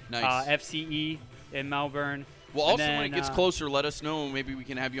 8th. Nice. FCE in Melbourne. well, And also when then, it gets closer, let us know. Maybe we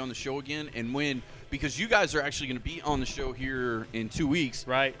can have you on the show again. And when, because you guys are actually going to be on the show here in 2 weeks.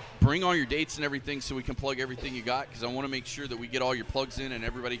 Right. Bring all your dates and everything so we can plug everything you got. Because I want to make sure that we get all your plugs in and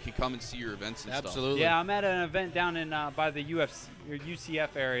everybody can come and see your events and stuff. Absolutely. Yeah, I'm at an event down in by the UFC or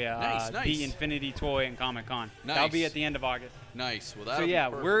UCF area. Nice, nice. The Infinity Toy and Comic Con. That'll be Nice. at the end of August. Nice. Well, So that'll be yeah,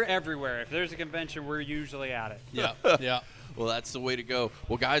 perfect. we're everywhere. If there's a convention, we're usually at it. Yeah. Yeah. Well, that's the way to go.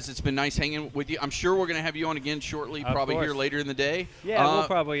 Well, guys, it's been nice hanging with you. I'm sure we're going to have you on again shortly, Of probably course. here later in the day. Yeah, we'll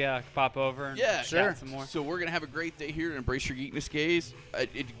probably pop over and yeah, chat sure. some more. So we're going to have a great day here at Embrace Your Geekness Days.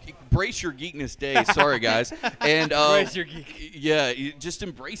 Embrace Your Geekness Day. Sorry, guys. And Embrace your geek. Yeah, you just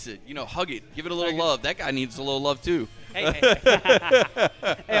embrace it. Hug it. Give it a little love. That guy needs a little love, too. Hey.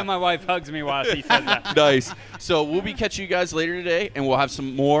 And my wife hugs me while she says that. Nice. So we'll be catching you guys later today, and we'll have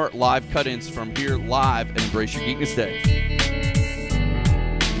some more live cut-ins from here live at Embrace Your Geekness Day.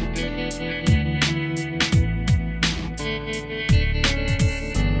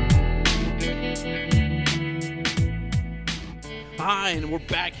 Hi, and we're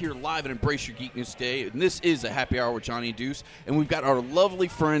back here live at Embrace Your Geekness Day, and this is a happy hour with Johnny and Deuce, and we've got our lovely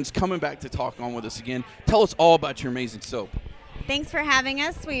friends coming back to talk on with us again. Tell us all about your amazing soap. Thanks for having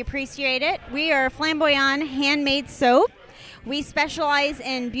us. We appreciate it. We are Flamboyant Handmade Soap. We specialize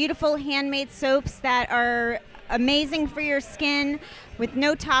in beautiful handmade soaps that are amazing for your skin with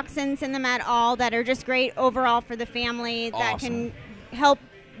no toxins in them at all, that are just great overall for the family, that can help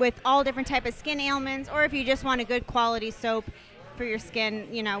with all different type of skin ailments, or if you just want a good quality soap, for your skin,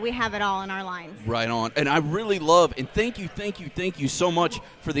 we have it all in our lines. Right on. And I really love, and thank you so much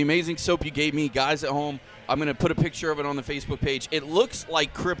for the amazing soap you gave me. Guys at home, I'm going to put a picture of it on the Facebook page. It looks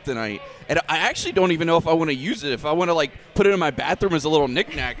like kryptonite, and I actually don't even know if I want to use it, if I want to, put it in my bathroom as a little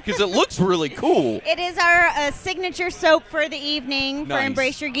knickknack, because it looks really cool. It is our signature soap for the evening for Nice.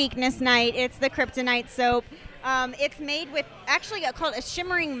 Embrace Your Geekness Night. It's the Kryptonite soap. It's made with called a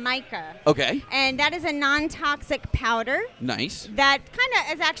shimmering mica. Okay. And that is a non-toxic powder Nice. that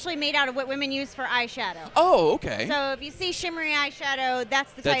kind of is actually made out of what women use for eyeshadow. Oh, okay. So if you see shimmery eyeshadow,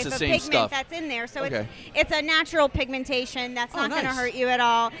 that's the That's type the of same pigment stuff. that's in there. So Okay. it's a natural pigmentation that's Oh, not going to nice. hurt you at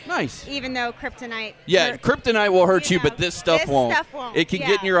all. Nice. Even though kryptonite. Yeah, kryptonite will hurt you, but this stuff this won't. stuff won't, It can yeah.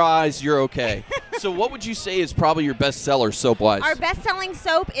 get in your eyes. You're okay. So what would you say is probably your best seller soap-wise? Our best-selling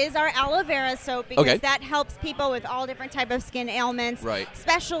soap is our aloe vera soap because Okay. that helps people with all different type of skin ailments, Right.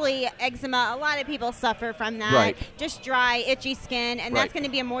 especially eczema. A lot of people suffer from that. Right. Just dry, itchy skin, and Right. that's going to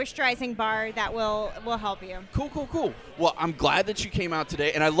be a moisturizing bar that will help you. Cool. Well, I'm glad that you came out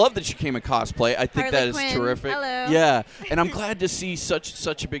today, and I love that you came in cosplay. I think that is Harlequin. terrific. Hello. Yeah, and I'm glad to see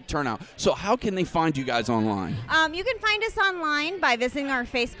such a big turnout. So how can they find you guys online? You can find us online by visiting our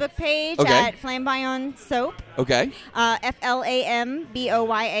Facebook page Okay. at Flamboyant Soap, Okay.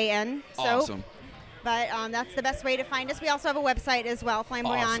 FLAMBOYAN soap. Awesome. But that's the best way to find us. We also have a website as well, Awesome.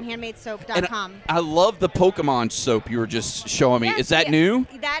 flamboyanthandmadesoap.com. I love the Pokemon soap you were just showing me. Yes, Is that yeah. new?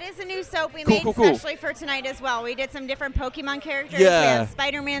 That is a new soap we Cool, made cool. especially for tonight as well. We did some different Pokemon characters. We Yeah. have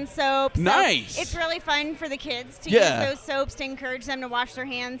Spider-Man soap. So Nice. it's really fun for the kids to Yeah. use those soaps to encourage them to wash their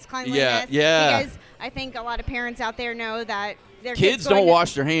hands, cleanliness. Yeah. Because I think a lot of parents out there know that their Kids going don't to-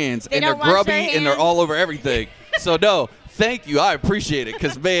 wash their hands, They and they're don't wash their grubby, and they're hands. all over everything. So no, thank you. I appreciate it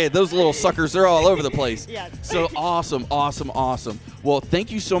because man, those little suckers, they're all over the place. Yes. So awesome. Well,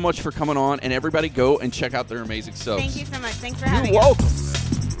 thank you so much for coming on, and everybody go and check out their amazing soaps. Thank you so much. Thanks for You're having us. welcome.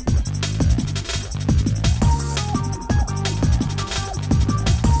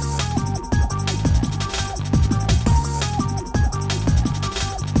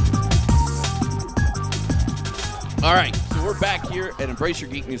 All right, so we're back here at Embrace Your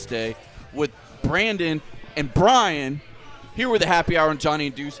Geekness Day with Brandon and Brian here with the Happy Hour and Johnny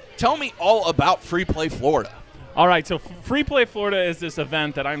and Deuce. Tell me all about Free Play Florida. All right, so Free Play Florida is this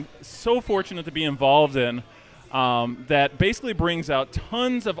event that I'm so fortunate to be involved in that basically brings out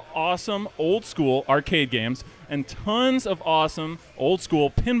tons of awesome old school arcade games and tons of awesome old school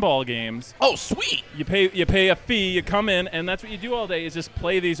pinball games. Oh, sweet. You pay a fee, you come in, and that's what you do all day is just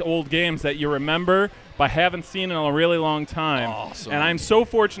play these old games that you remember but haven't seen in a really long time. Awesome. And I'm so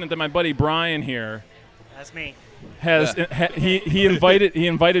fortunate that my buddy Brian here That's me. has he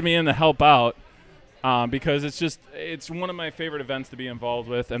invited me in to help out because it's one of my favorite events to be involved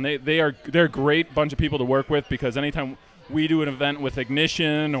with, and they're a great bunch of people to work with because anytime we do an event with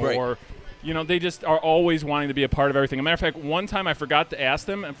Ignition or Right. they just are always wanting to be a part of everything. As a matter of fact, one time I forgot to ask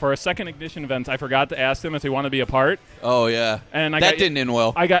them, and for a second Ignition event, I forgot to ask them if they want to be a part, Oh, yeah. and that didn't end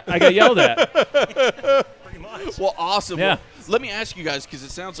well. I got yelled at. Pretty much. Well, awesome. Yeah. Well, let me ask you guys, because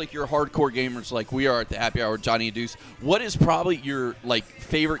it sounds like you're hardcore gamers like we are at the Happy Hour with Johnny and Deuce. What is probably your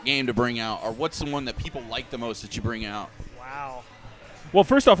favorite game to bring out, or what's the one that people like the most that you bring out? Wow. Well,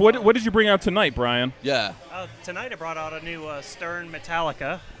 first off, what did you bring out tonight, Brian? Yeah. Tonight I brought out a new Stern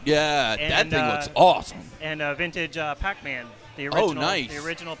Metallica Yeah, that And, thing looks awesome. and a vintage Pac-Man. The original, nice. The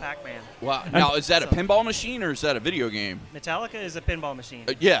original Pac-Man. Wow. Now, is that a so- pinball machine or is that a video game? Metallica is a pinball machine.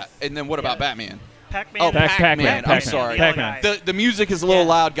 Yeah. And then what about Yeah. Batman? Pac-Man. Oh, Pac-Man. Pac-Man. I'm sorry. the yellow Pac-Man. guy. The music is a little Yeah.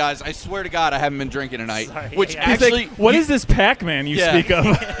 loud, guys. I swear to God, I haven't been drinking tonight. Sorry. Which Yeah. He's actually, like, what is this Pac-Man you Yeah. speak of?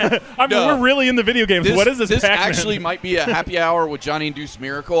 I mean, No. we're really into video games. What is this Pac-Man? actually might be a happy hour with Johnny and Deuce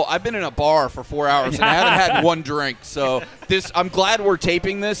Miracle. I've been in a bar for 4 hours and I haven't had one drink. So I'm glad we're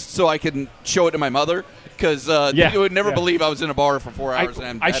taping this so I can show it to my mother because Yeah. you would never Yeah. believe I was in a bar for 4 hours and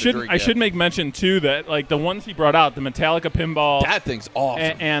I haven't had a drink I yet. should make mention too that the ones he brought out, the Metallica pinball That thing's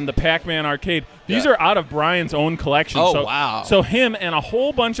awesome. and the Pac-Man arcade, these Yeah. are out of Brian's own collection. Oh, so, wow. So him and a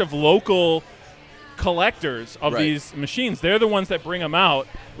whole bunch of local collectors of Right. these machines, they're the ones that bring them out.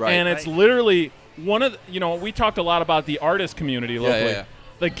 Right. And it's Right. literally one of we talked a lot about the artist community locally. yeah.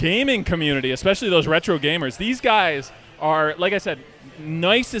 The gaming community, especially those retro gamers. These guys are, like I said,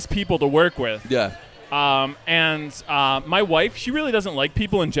 nicest people to work with. yeah. And my wife, she really doesn't like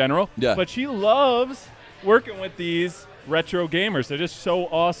people in general, Yeah. but she loves working with these retro gamers. They're just so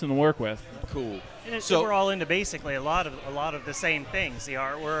awesome to work with. Cool. And So- we're all into basically a lot of the same things: the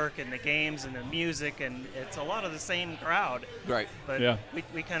artwork and the games and the music, and it's a lot of the same crowd. Right. But Yeah.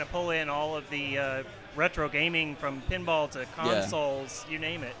 we kind of pull in all of the retro gaming from pinball to consoles, you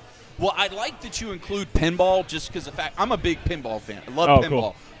name it. Well, I like that you include pinball just because of the fact I'm a big pinball fan. I love pinball.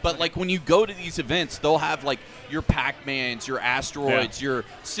 Cool. But like when you go to these events, they'll have like your Pac-Mans, your Asteroids, your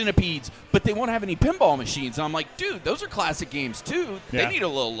Centipedes, but they won't have any pinball machines. And I'm like, dude, those are classic games too. Yeah. They need a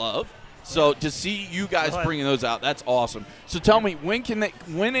little love. So to see you guys bringing those out, that's awesome. So tell me,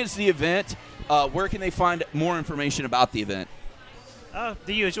 when is the event? Where can they find more information about the event?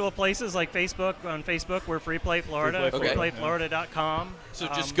 The usual places like Facebook. On Facebook, we're Free Play Florida, freeplayflorida.com. So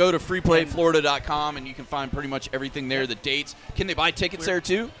just go to freeplayflorida.com and you can find pretty much everything there, the dates. Can they buy tickets there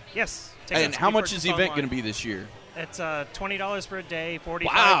too? Yes. And how much is the event going to be this year? It's $20 for a day,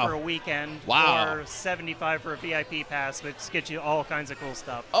 $45 for a weekend, or $75 for a VIP pass, which gets you all kinds of cool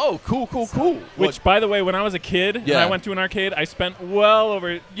stuff. Oh, cool. Which, by the way, when I was a kid and I went to an arcade, I spent well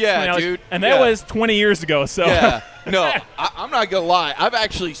over $20, dude. and that was 20 years ago. So no, I'm not gonna lie. I've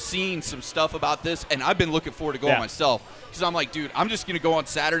actually seen some stuff about this, and I've been looking forward to going myself because I'm like, dude, I'm just gonna go on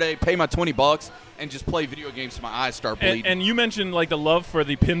Saturday, pay my $20, and just play video games till my eyes start bleeding. And you mentioned like the love for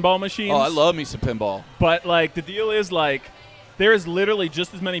the pinball machines. Oh, I love me some pinball. But like the deal is like there is literally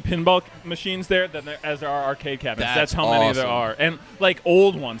just as many pinball machines there as there are arcade cabinets. That's how many there are. And like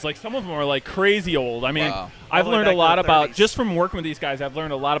old ones. Like some of them are like crazy old. I mean, I've learned a lot about, just from working with these guys, I've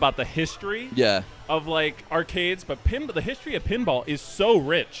learned a lot about the history of like arcades. But the history of pinball is so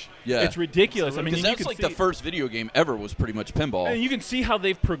rich. Yeah. It's ridiculous. I mean, because that's like the first video game ever was pretty much pinball. And you can see how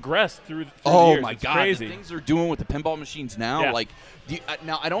they've progressed through the years. Oh, my it's God. Crazy. The things they're doing with the pinball machines now. Like,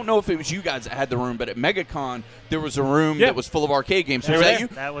 now, I don't know if it was you guys that had the room, but at MegaCon, there was a room that was full of arcade games. Was that you?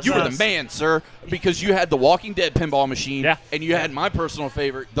 That was you us. were the man, sir, because you had the Walking Dead pinball machine, and you had my personal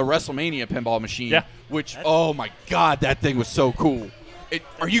favorite, the WrestleMania pinball machine, which, oh, my God, that thing was so cool.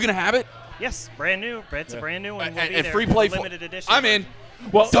 Are you going to have it? Yes, brand new. It's a brand new one. We'll be At there. Free Play, limited edition. I'm in.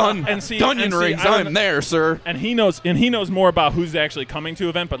 Well, done. Rings. I'm there, sir. And he knows more about who's actually coming to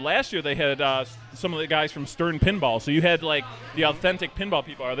event. But last year they had some of the guys from Stern Pinball. So you had like the authentic pinball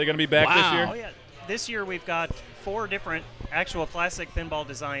people. Are they going to be back this year? Oh yeah, this year we've got 4 different actual classic pinball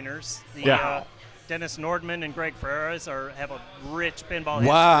designers. Dennis Nordman and Greg Ferreras have a rich pinball history.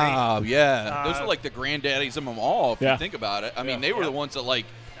 Wow, yeah. Those are like the granddaddies of them all, if you think about it. I mean, they were the ones that like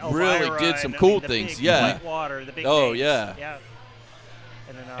really did some cool things. Whitewater, the big names. Yeah.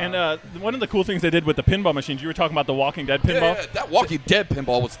 And one of the cool things they did with the pinball machines, you were talking about the Walking Dead pinball. Yeah, that Walking Dead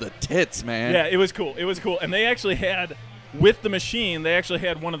pinball was the tits, man. Yeah, it was cool. And they actually had, with the machine, they actually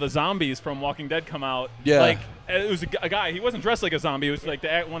had one of the zombies from Walking Dead come out. Yeah. Like, it was a guy. He wasn't dressed like a zombie. It was like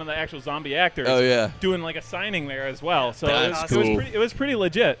one of the actual zombie actors. Oh, yeah. Doing like a signing there as well. So That's cool. It was pretty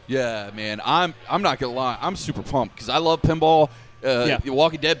legit. Yeah, man. I'm not going to lie. I'm super pumped because I love pinball. The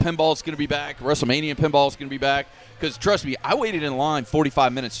Walking Dead pinball is going to be back. WrestleMania pinball is going to be back. Because trust me, I waited in line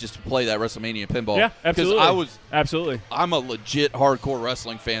 45 minutes just to play that WrestleMania pinball. Yeah, absolutely. Because I'm a legit hardcore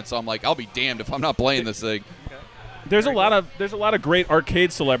wrestling fan, so I'm like, I'll be damned if I'm not playing this thing. There's a lot of great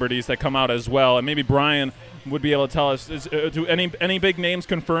arcade celebrities that come out as well, and maybe Brian would be able to tell us. Do any big names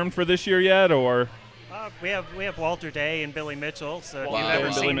confirmed for this year yet, or? We have Walter Day and Billy Mitchell. So if Wow. you've ever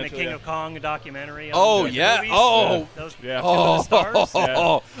Billy seen Mitchell, the King of Kong documentary, Oh, on yeah. movies, Oh. those Oh, stars.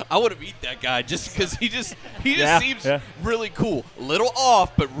 I would have eat that guy just because he just seems really cool. A little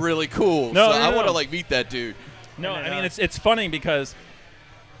off, but really cool. I want to like meet that dude. No, I mean it's funny because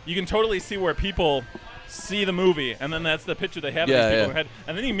you can totally see where people see the movie, and then that's the picture they have of these people in their head,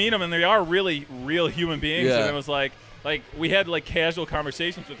 and then you meet them, and they are really real human beings. Yeah. And it was like we had like casual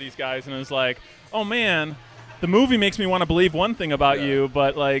conversations with these guys, and it was like, oh man, the movie makes me want to believe one thing about you,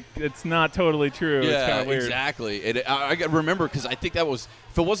 but like it's not totally true. It's kind of weird. Exactly. I remember because I think that was,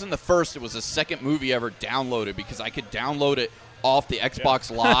 if it wasn't the first, it was the second movie ever downloaded because I could download it off the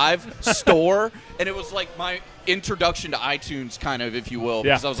Xbox Live store, and it was like my introduction to iTunes, kind of, if you will,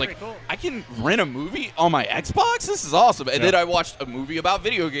 because I was like, cool. I can rent a movie on my Xbox? This is awesome. And then I watched a movie about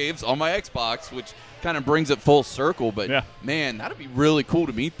video games on my Xbox, which kind of brings it full circle. But man, that'd be really cool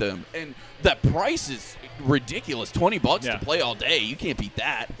to meet them. And that price is ridiculous. $20 to play all day. You can't beat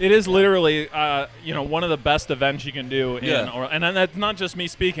that. It is literally one of the best events you can do and that's not just me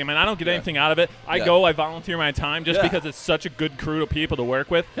speaking. I mean, I don't get anything out of it. I volunteer my time just because it's such a good crew of people to work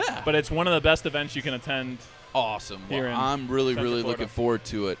with. But it's one of the best events you can attend. Awesome. Well, I'm really looking forward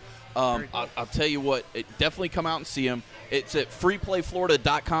to it. I'll tell you what, definitely come out and see them. It's at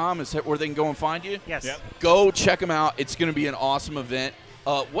freeplayflorida.com. Is that where they can go and find you? Yes. Yep. Go check them out. It's going to be an awesome event.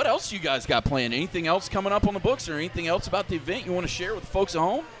 What else you guys got planned? Anything else coming up on the books or anything else about the event you want to share with the folks at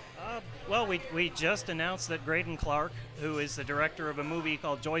home? Well, we just announced that Graydon Clark, who is the director of a movie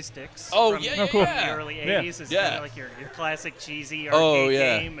called Joysticks from from the early 80s, is kind of like your classic cheesy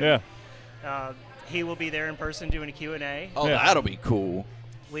arcade game. He will be there in person doing a Q&A. Oh, that'll be cool.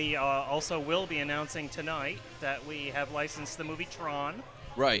 We also will be announcing tonight that we have licensed the movie Tron.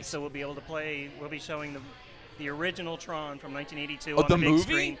 Right. So we'll be able to play. We'll be showing the original Tron from 1982 Oh, on the the big movie?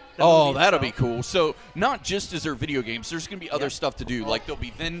 screen. Oh, that'll be cool. So not just is there video games, there's going to be other stuff to do. Like there'll be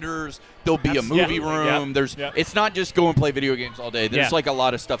vendors, there'll be a movie room. There's it's not just go and play video games all day. There's like a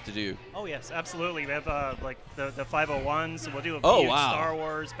lot of stuff to do. Oh yes, absolutely. We have like the 501s. We'll do a Oh, few wow. Star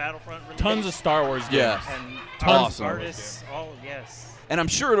Wars Battlefront release. Tons of Star Wars games. Yeah. And Awesome. artists. Oh yes. And I'm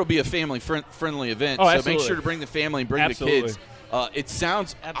sure it'll be a family-friendly event. Oh, so absolutely. make sure to bring the family and bring Absolutely. the kids. It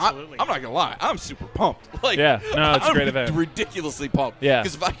sounds. Absolutely. I'm not gonna lie. I'm super pumped. Like, Yeah. No, it's a I'm great event. Ridiculously pumped. Yeah.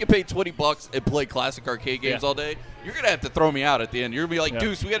 Because if I could pay $20 and play classic arcade games all day, you're gonna have to throw me out at the end. You're gonna be like,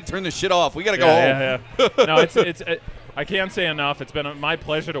 Deuce, we got to turn this shit off. We got to go home. Yeah. No, it's. I can't say enough. It's been my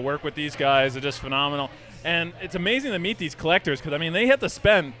pleasure to work with these guys. They're just phenomenal, and it's amazing to meet these collectors because I mean they have to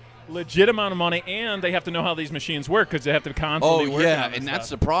spend legit amount of money and they have to know how these machines work because they have to constantly work on this and that's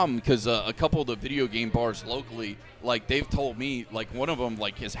stuff. the problem because a couple of the video game bars locally, like they've told me, like one of them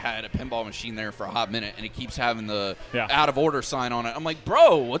like has had a pinball machine there for a hot minute and it keeps having the out of order sign on it. I'm like,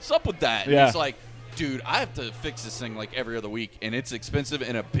 bro, what's up with that? And he's like, dude, I have to fix this thing like every other week and it's expensive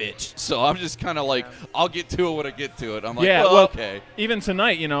and a bitch. So I'm just kind of like, I'll get to it when I get to it. I'm like, okay. Even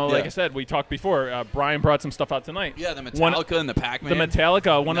tonight, you know, like I said, we talked before. Brian brought some stuff out tonight. Yeah, the Metallica and the Pac-Man. The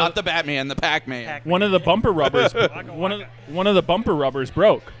Metallica, not the Batman, the Pac-Man. One of the bumper rubbers, one of the bumper rubbers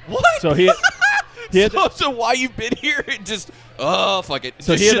broke. What? So he had so while you've been here, it just fuck it.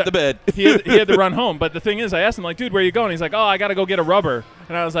 So just shit the bed. he had to run home. But the thing is, I asked him like, dude, where are you going? He's like, oh, I got to go get a rubber.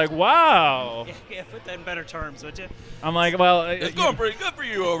 And I was like, wow. Yeah, put that in better terms, would you? I'm like, well, it's going pretty good for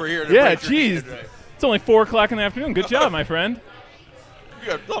you over here. Yeah, geez. It's only 4:00 in the afternoon. Good job, my friend. You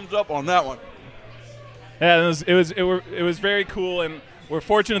got a thumbs up on that one. Yeah, it was very cool, and we're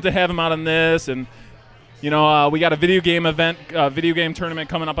fortunate to have him out on this. And you know, we got a video game tournament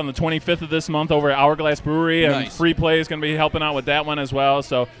coming up on the 25th of this month over at Hourglass Brewery, and Free Play is going to be helping out with that one as well.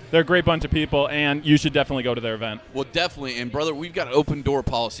 So they're a great bunch of people, and you should definitely go to their event. Well, definitely. And, brother, we've got an open door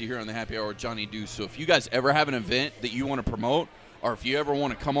policy here on the Happy Hour with Johnny Deuce. So if you guys ever have an event that you want to promote, or if you ever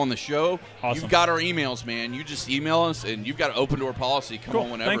want to come on the show, you've got our emails, man. You just email us, and you've got an open door policy. Come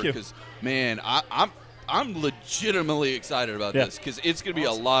on whenever. Thank you. Because, man, I'm legitimately excited about this because it's going to be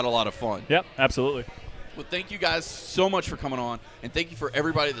a lot of fun. Yep, absolutely. Well, thank you guys so much for coming on, and thank you for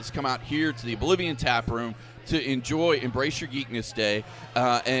everybody that's come out here to the Oblivion Tap Room to Embrace Your Geekness Day,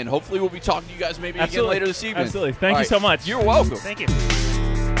 and hopefully we'll be talking to you guys maybe again later this evening. Absolutely. Thank you so much. You're welcome. Thank you.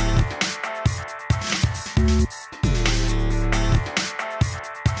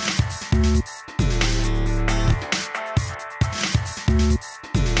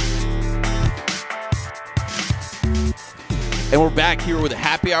 And we're back here with a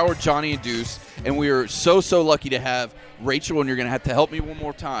Happy Hour, Johnny and Deuce, and we are so lucky to have Rachel, and you're going to have to help me one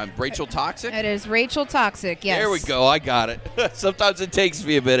more time. Rachel Toxic? It is Rachel Toxic, yes. There we go. I got it. Sometimes it takes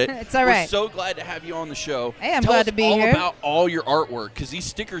me a minute. It's all right. We're so glad to have you on the show. Hey, I'm glad to be here. Tell us all about all your artwork, because these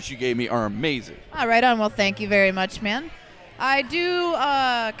stickers you gave me are amazing. All right on. Well, thank you very much, man. I do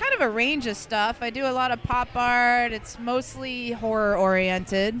kind of a range of stuff. I do a lot of pop art. It's mostly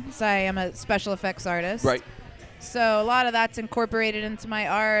horror-oriented, so I am a special effects artist. Right. So a lot of that's incorporated into my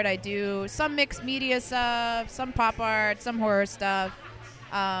art. I do some mixed media stuff, some pop art, some horror stuff.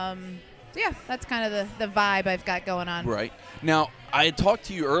 So yeah, that's kind of the vibe I've got going on. Right. Now, I had talked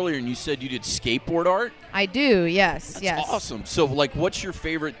to you earlier, and you said you did skateboard art. I do, yes. That's awesome. So, like, what's your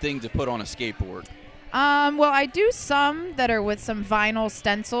favorite thing to put on a skateboard? Well, I do some that are with some vinyl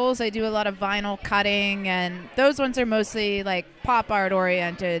stencils. I do a lot of vinyl cutting, and those ones are mostly, like, pop art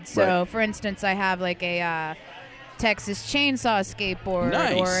oriented. So, for instance, I have, like, a Texas Chainsaw skateboard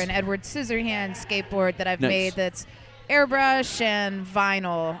or an Edward Scissorhands skateboard that I've made that's airbrush and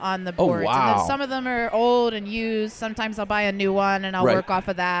vinyl on the boards. Oh, wow. And then some of them are old and used. Sometimes I'll buy a new one and I'll work off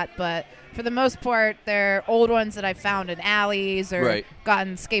of that. But for the most part, they're old ones that I found in alleys or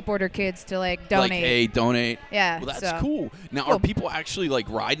gotten skateboarder kids to, like, donate. Like, hey, donate. Yeah. Well, that's cool. Now, are people actually, like,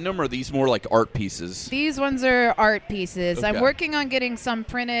 riding them, or are these more like art pieces? These ones are art pieces. Okay. I'm working on getting some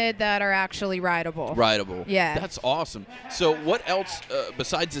printed that are actually rideable. Rideable. Yeah. That's awesome. So what else,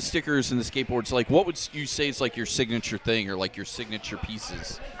 besides the stickers and the skateboards, like, what would you say is, like, your signature thing or, like, your signature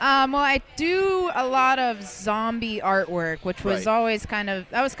pieces? Well, I do a lot of zombie artwork, which was always that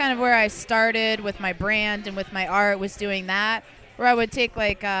was kind of where I started with my brand and with my art, was doing that, where I would take,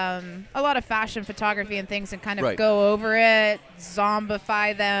 like, a lot of fashion photography and things and kind of go over it,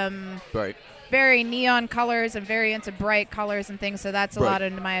 zombify them. Right. Very neon colors and very into bright colors and things, so that's a lot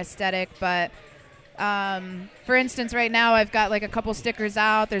into my aesthetic. But For instance, right now I've got like a couple stickers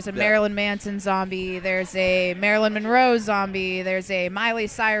out. There's a Marilyn Manson zombie. There's a Marilyn Monroe zombie. There's a Miley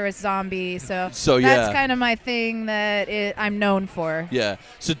Cyrus zombie. So that's kind of my thing that I'm known for. Yeah.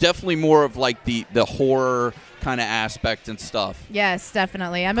 So definitely more of like the horror kind of aspect and stuff. Yes,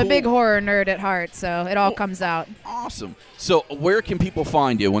 definitely. I'm a big horror nerd at heart, so it all comes out. Awesome. So where can people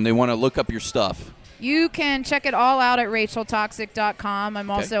find you when they want to look up your stuff? You can check it all out at RachelToxic.com.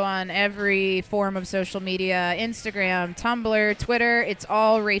 I'm also on every form of social media, Instagram, Tumblr, Twitter. It's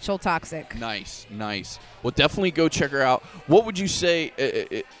all Rachel Toxic. Nice. Well, definitely go check her out. What would you say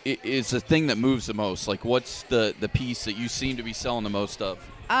is the thing that moves the most? Like, what's the piece that you seem to be selling the most of?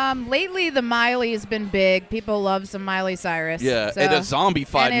 Lately, the Miley has been big. People love some Miley Cyrus. Yeah, and a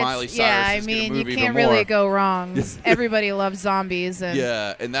zombie-fied Miley Cyrus. Yeah, I mean, you can't really go wrong. Everybody loves zombies. And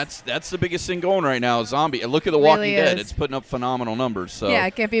and that's the biggest thing going right now, zombie. And look at The Walking Dead. It's putting up phenomenal numbers. So yeah, I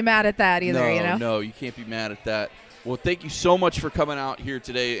can't be mad at that either, No, you can't be mad at that. Well, thank you so much for coming out here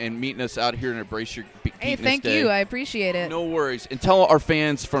today and meeting us out here in Embrace Your Geekness Day. Hey, thank you. I appreciate it. No worries. And tell our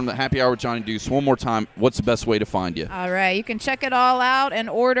fans from the Happy Hour with Johnny Deuce one more time, what's the best way to find you? All right. You can check it all out and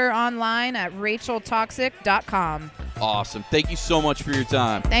order online at RachelToxic.com. Awesome. Thank you so much for your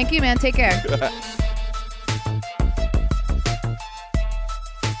time. Thank you, man. Take care.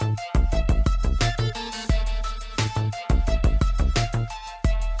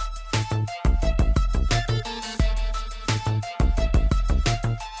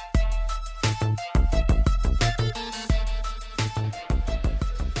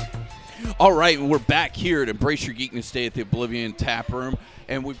 All right, and we're back here at Embrace Your Geekness Day at the Oblivion Tap Room,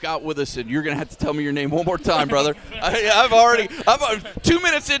 and we've got with us, and you're going to have to tell me your name one more time, brother. I'm 2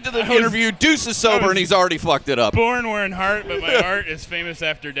 minutes into the interview. Deuce is sober, and he's already fucked it up. Born wearing heart, but my art is famous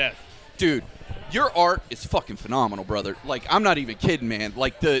after death. Dude, your art is fucking phenomenal, brother. Like, I'm not even kidding, man.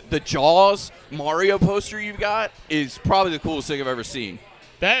 Like, the Jaws Mario poster you've got is probably the coolest thing I've ever seen.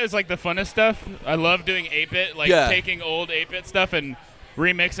 That is, like, the funnest stuff. I love doing 8-bit, taking old 8-bit stuff and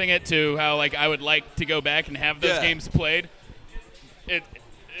remixing it to how like I would like to go back and have those games played.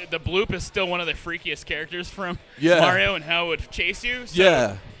 The bloop is still one of the freakiest characters from Mario and how it would chase you.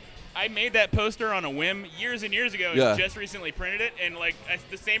 So I made that poster on a whim years and years ago and just recently printed it, and like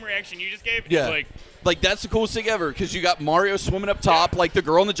the same reaction you just gave. Yeah. It's like that's the coolest thing ever because you got Mario swimming up top like the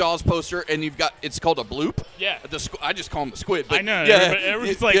girl in the Jaws poster, and you've got it's called a bloop. Yeah. I just call him the squid. But I know. Yeah.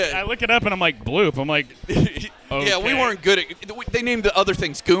 Everyone's like, I look it up and I'm like, bloop. I'm like, okay. Yeah, we weren't good at. They named the other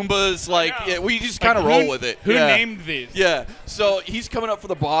things Goombas. We just kind of roll with it. Who named these? Yeah. So he's coming up for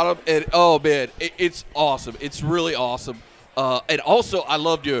the bottom, and oh man, it's awesome. It's really awesome. And also, I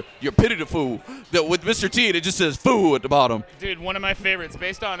loved your pity to foo that with Mr. T, and it just says foo at the bottom. Dude, one of my favorites,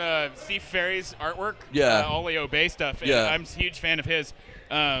 based on Steve Ferry's artwork. Ollie Bay stuff. And I'm a huge fan of his.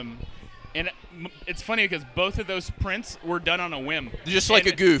 And it's funny because both of those prints were done on a whim. Just like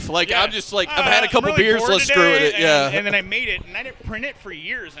a goof. I'm just like, I've had a couple beers, let's screw with it. And then I made it, and I didn't print it for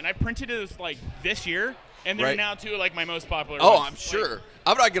years. And I printed it like this year, and they're now two like my most popular ones. I'm sure.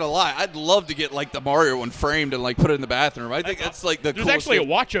 I'm not going to lie. I'd love to get like the Mario one framed and like put it in the bathroom. I think that's like the There's coolest actually thing.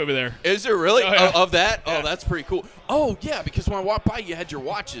 a watch over there. Is there really? Oh, yeah. Of that? Yeah. Oh, that's pretty cool. Oh, yeah, because when I walked by, you had your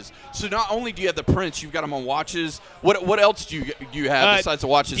watches. So not only do you have the prints, you've got them on watches. What else do you have besides the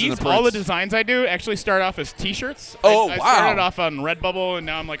watches and the prints? All the designs I do actually start off as T-shirts. Oh, I wow. started off on Redbubble, and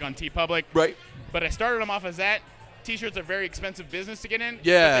now I'm like on TeePublic. Right. But I started them off as that. T-shirts are very expensive business to get in.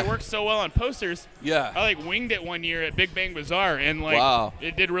 Yeah. But they work so well on posters. Yeah. I like winged it one year at Big Bang Bazaar, and like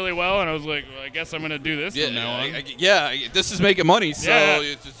it did really well. And I was like, well, I guess I'm gonna do this from now on. This is making money, so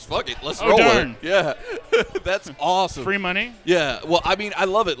it's just fuck it. Let's roll darn. with it. Yeah. That's awesome. Free money. Yeah. Well, I mean, I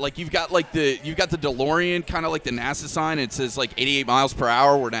love it. Like you've got the DeLorean, kind of like the NASA sign. It says like 88 miles per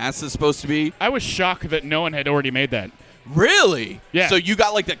hour where NASA's supposed to be. I was shocked that no one had already made that. Really? Yeah. So you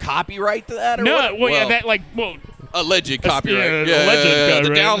got like the copyright to that? Or no. what? Well, yeah, that alleged copyright. Alleged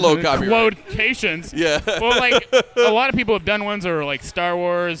the download copyright. Quotations. Yeah. Well, like a lot of people have done ones that are like Star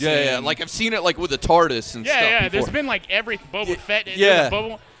Wars. Yeah. Like I've seen it like with the TARDIS and stuff. Yeah. Before. There's been like every Boba Fett.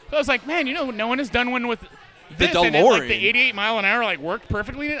 So I was like, man, no one has done one with the this. DeLorean. And like the 88 mile an hour like worked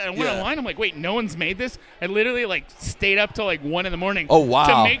perfectly. And I went online. I'm like, wait, no one's made this. I literally like stayed up till like 1 a.m. Oh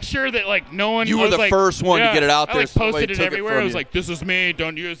wow. To make sure that like no one. You were the first one to get it out there. I like posted it everywhere. I was like, this is me.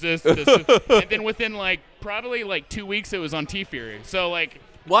 Don't use this. And then within like probably like 2 weeks, it was on T-Fury. So like.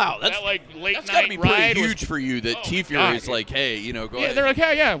 Wow, that's like late that's night gotta be ride pretty huge for you. That T-Fury is like, hey, go ahead. They're like,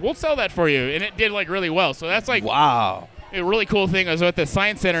 yeah, we'll sell that for you, and it did like really well. So that's like wow. A really cool thing. I was at the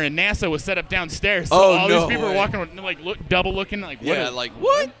Science Center, and NASA was set up downstairs. So all these people were walking, like double looking, like what? Yeah, like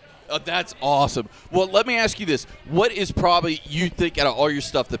what? That's awesome. Well, let me ask you this. What is probably, you think, out of all your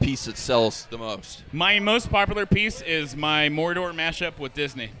stuff, the piece that sells the most? My most popular piece is my Mordor mashup with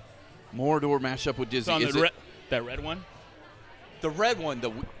Disney. Mordor mashup with Disney. It's on that red one? The red one,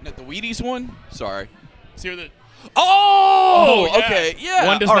 the Wheaties one? Sorry. See the... Oh, yeah. Okay, yeah.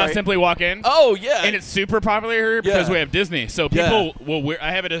 One does all not right. simply walk in. Oh, yeah. And it's super popular here because Yeah. we have Disney. So people will wear.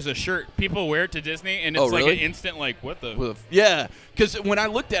 I have it as a shirt. People wear it to Disney, and it's like really? an instant like, what the? Yeah, because when I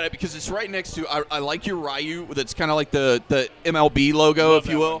looked at it, because it's right next to, I like your Ryu. That's kind of like the MLB logo, Love if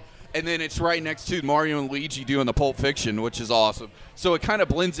you that will. one. And then it's right next to Mario and Luigi doing the Pulp Fiction, which is awesome. So it kind of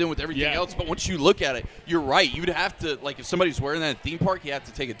blends in with everything else. But once you look at it, you're right. You'd have to, like, if somebody's wearing that at a theme park, you have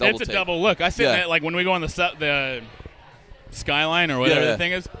to take a double It's a take. double look. I sit in that, like when we go on the Skyline or whatever the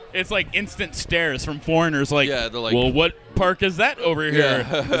thing is, it's like instant stares from foreigners. Like, they're like, well, what park is that over here?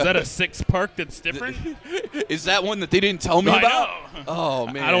 Is that a Six park that's different? Is that one that they didn't tell me I about? know. Oh,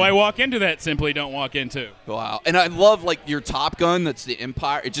 man. How do I walk into that? Simply don't walk into. Wow. And I love, like, your Top Gun. That's the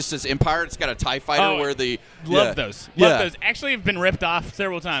Empire. It just says Empire. It's got a TIE fighter where the... Love those. Love those. Actually, I've been ripped off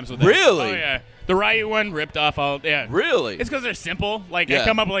several times with them. Really? Oh, yeah. The Ryu one, ripped off all... Yeah. Really? It's because they're simple. Like, I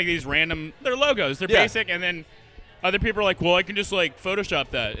come up with, like, these random... They're logos. They're basic, and then... Other people are like, well, I can just, like,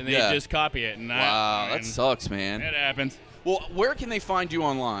 Photoshop that, and they just copy it. And wow, that sucks, man. It happens. Well, where can they find you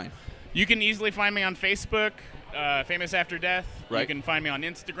online? You can easily find me on Facebook, Famous After Death. Right. You can find me on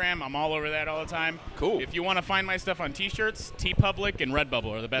Instagram. I'm all over that all the time. Cool. If you want to find my stuff on T-shirts, TeePublic and Redbubble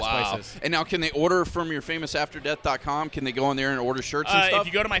are the best places. And now, can they order from your FamousAfterDeath.com? Can they go on there and order shirts and stuff? If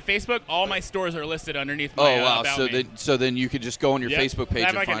you go to my Facebook, all my stores are listed underneath my wow. About So me. then you could just go on your Facebook page I have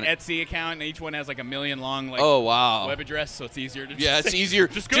and like find an it. Etsy account, and each one has like 1 million long like web address, so it's easier to Yeah, just it's easier.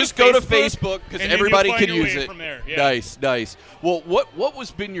 Just go to Facebook because and then everybody you'll find can your use way it. From there. Yeah. Nice. Well, what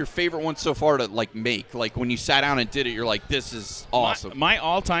was been your favorite one so far to like make? Like when you sat down and did it, you're like, this is awesome. My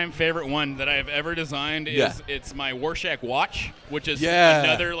all-time favorite one that I have ever designed is it's my Warshak watch, which is Yeah.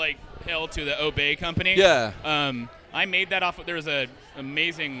 another like hail to the Obey company. Yeah. I made that off. There was an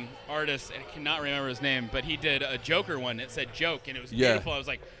amazing artist, and I cannot remember his name, but he did a Joker one that said "joke," and it was beautiful. I was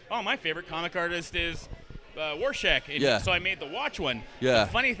like, oh, my favorite comic artist is Warshak, and so I made the watch one. Yeah.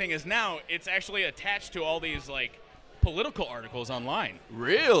 The funny thing is now it's actually attached to all these like political articles online.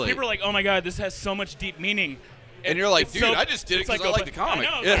 Really? People are like, oh my god, this has so much deep meaning. And you're like, It's dude, I just did it because I like the comic.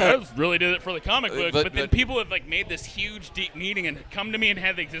 I know, I really did it for the comic book. But But then people have like made this huge, deep meeting and come to me and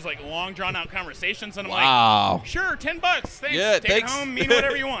had like, this like long, drawn out conversations, and I'm like, sure, $10, thanks. Yeah, Take thanks. it home, mean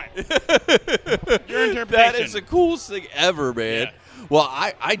whatever you want. Your interpretation. That is the coolest thing ever, man. Yeah. Well,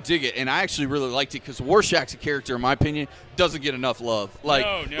 I dig it, and I actually really liked it because Warshak's a character, in my opinion, doesn't get enough love.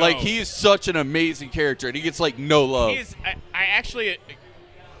 Like, No. like he is such an amazing character, and he gets like no love. I actually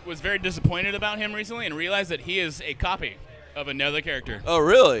was very disappointed about him recently and realized that he is a copy of another character. Oh,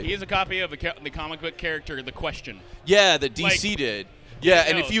 really? He is a copy of the comic book character, The Question. Yeah, the DC did. Yeah,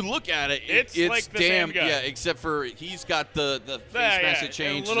 and No, if you look at it, it's like the damn same guy. yeah. Except for he's got the face Yeah, mask yeah, that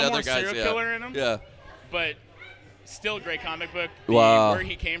changed. a little the more other guys, serial yeah. killer in him. Yeah. But still a great comic book. Wow. Where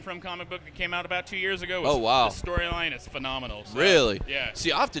he came from comic book that came out about 2 years ago. Oh, wow. The storyline is phenomenal. So, Really? Yeah.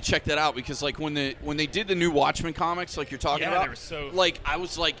 See, I'll have to check that out because, like, when they did the new Watchmen comics, like you're talking Yeah, about, they were so- I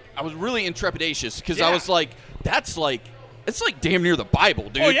was really intrepidatious because I Yeah. was like, that's like. It's like damn near the Bible,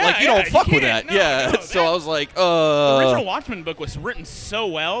 dude. Oh, yeah, like you yeah, don't fuck with can't- that. no, So I was like, The original Watchmen book was written so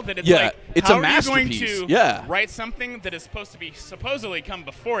well that it's Yeah, like, it's how a are you going masterpiece. to Yeah. write something that is supposed to be supposedly come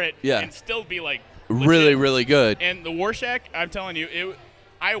before it and still be like really, legit? really good. And the Warshak, I'm telling you, it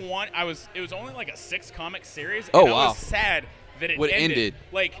was only like a 6-comic series. Oh, and I wow. was sad that it What ended. ended.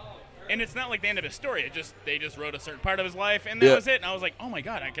 Like, and it's not like the end of his story. They just wrote a certain part of his life, and that was it. And I was like, oh my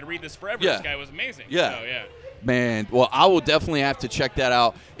god, I could read this forever. Yeah. This guy was amazing. Yeah. So, yeah. Man, well, I will definitely have to check that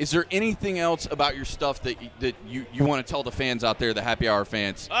out. Is there anything else about your stuff that you want to tell the fans out there, the Happy Hour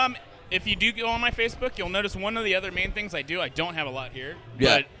fans? If you do go on my Facebook, you'll notice one of the other main things I do. I don't have a lot here,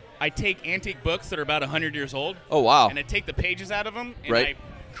 Yeah. but I take antique books that are about 100 years old. Oh, wow. And I take the pages out of them, and Right.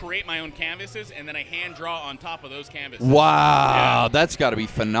 I create my own canvases, and then I hand draw on top of those canvases. Wow, Yeah. that's got to be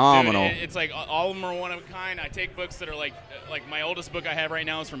phenomenal. Dude, it's like all of them are one of a kind. I take books that are like my oldest book I have right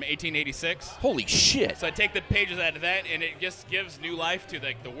now is from 1886. Holy shit! So I take the pages out of that, and it just gives new life to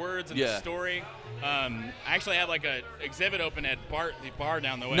like the words and the Yeah. story. I actually have like a exhibit open at the bar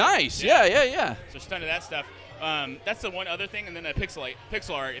down the way. Nice, yeah. So there's a ton of that stuff. That's the one other thing, and then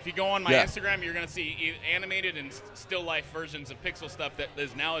pixel art. If you go on my Yeah. Instagram, you're gonna see animated and still life versions of pixel stuff that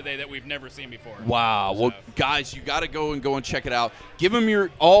is nowadays that we've never seen before. Wow. Well, guys, you got to go and check it out. Give them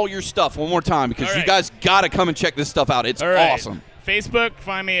all your stuff one more time because All you right. guys got to come and check this stuff out. It's All right. awesome. Facebook,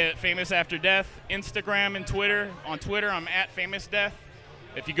 find me at Famous After Death. Instagram and Twitter. On Twitter, I'm at Famous Death.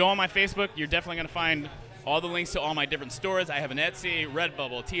 if you go on my Facebook, you're definitely going to find all the links to all my different stores. I have an Etsy,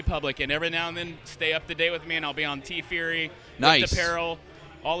 Redbubble, TeePublic, and every now and then stay up to date with me, and I'll be on T-Fury, nice. Apparel,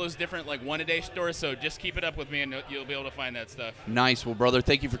 all those different like one-a-day stores. So just keep it up with me, and you'll be able to find that stuff. Nice. Well, brother,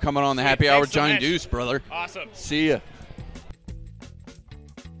 thank you for coming on the Happy Hour with Johnny Deuce, brother. Awesome. See ya.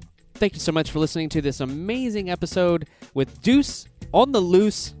 Thank you so much for listening to this amazing episode with Deuce on the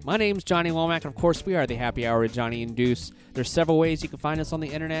Loose. My name's Johnny Womack, and of course, we are the Happy Hour with Johnny and Deuce. There's several ways you can find us on the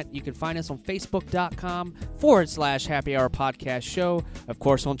internet. You can find us on Facebook.com/Happy Hour Podcast Show. Of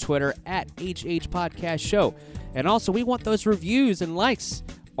course, on Twitter @HH Podcast Show. And also, we want those reviews and likes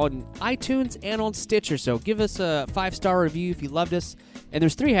on iTunes and on Stitcher. So give us a 5-star review if you loved us. And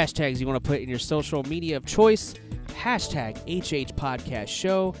there's 3 hashtags you want to put in your social media of choice. #HH Podcast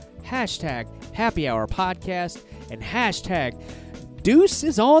Show, #Happy Hour Podcast, and #Deuce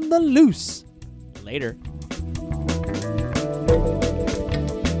is on the Loose. Later.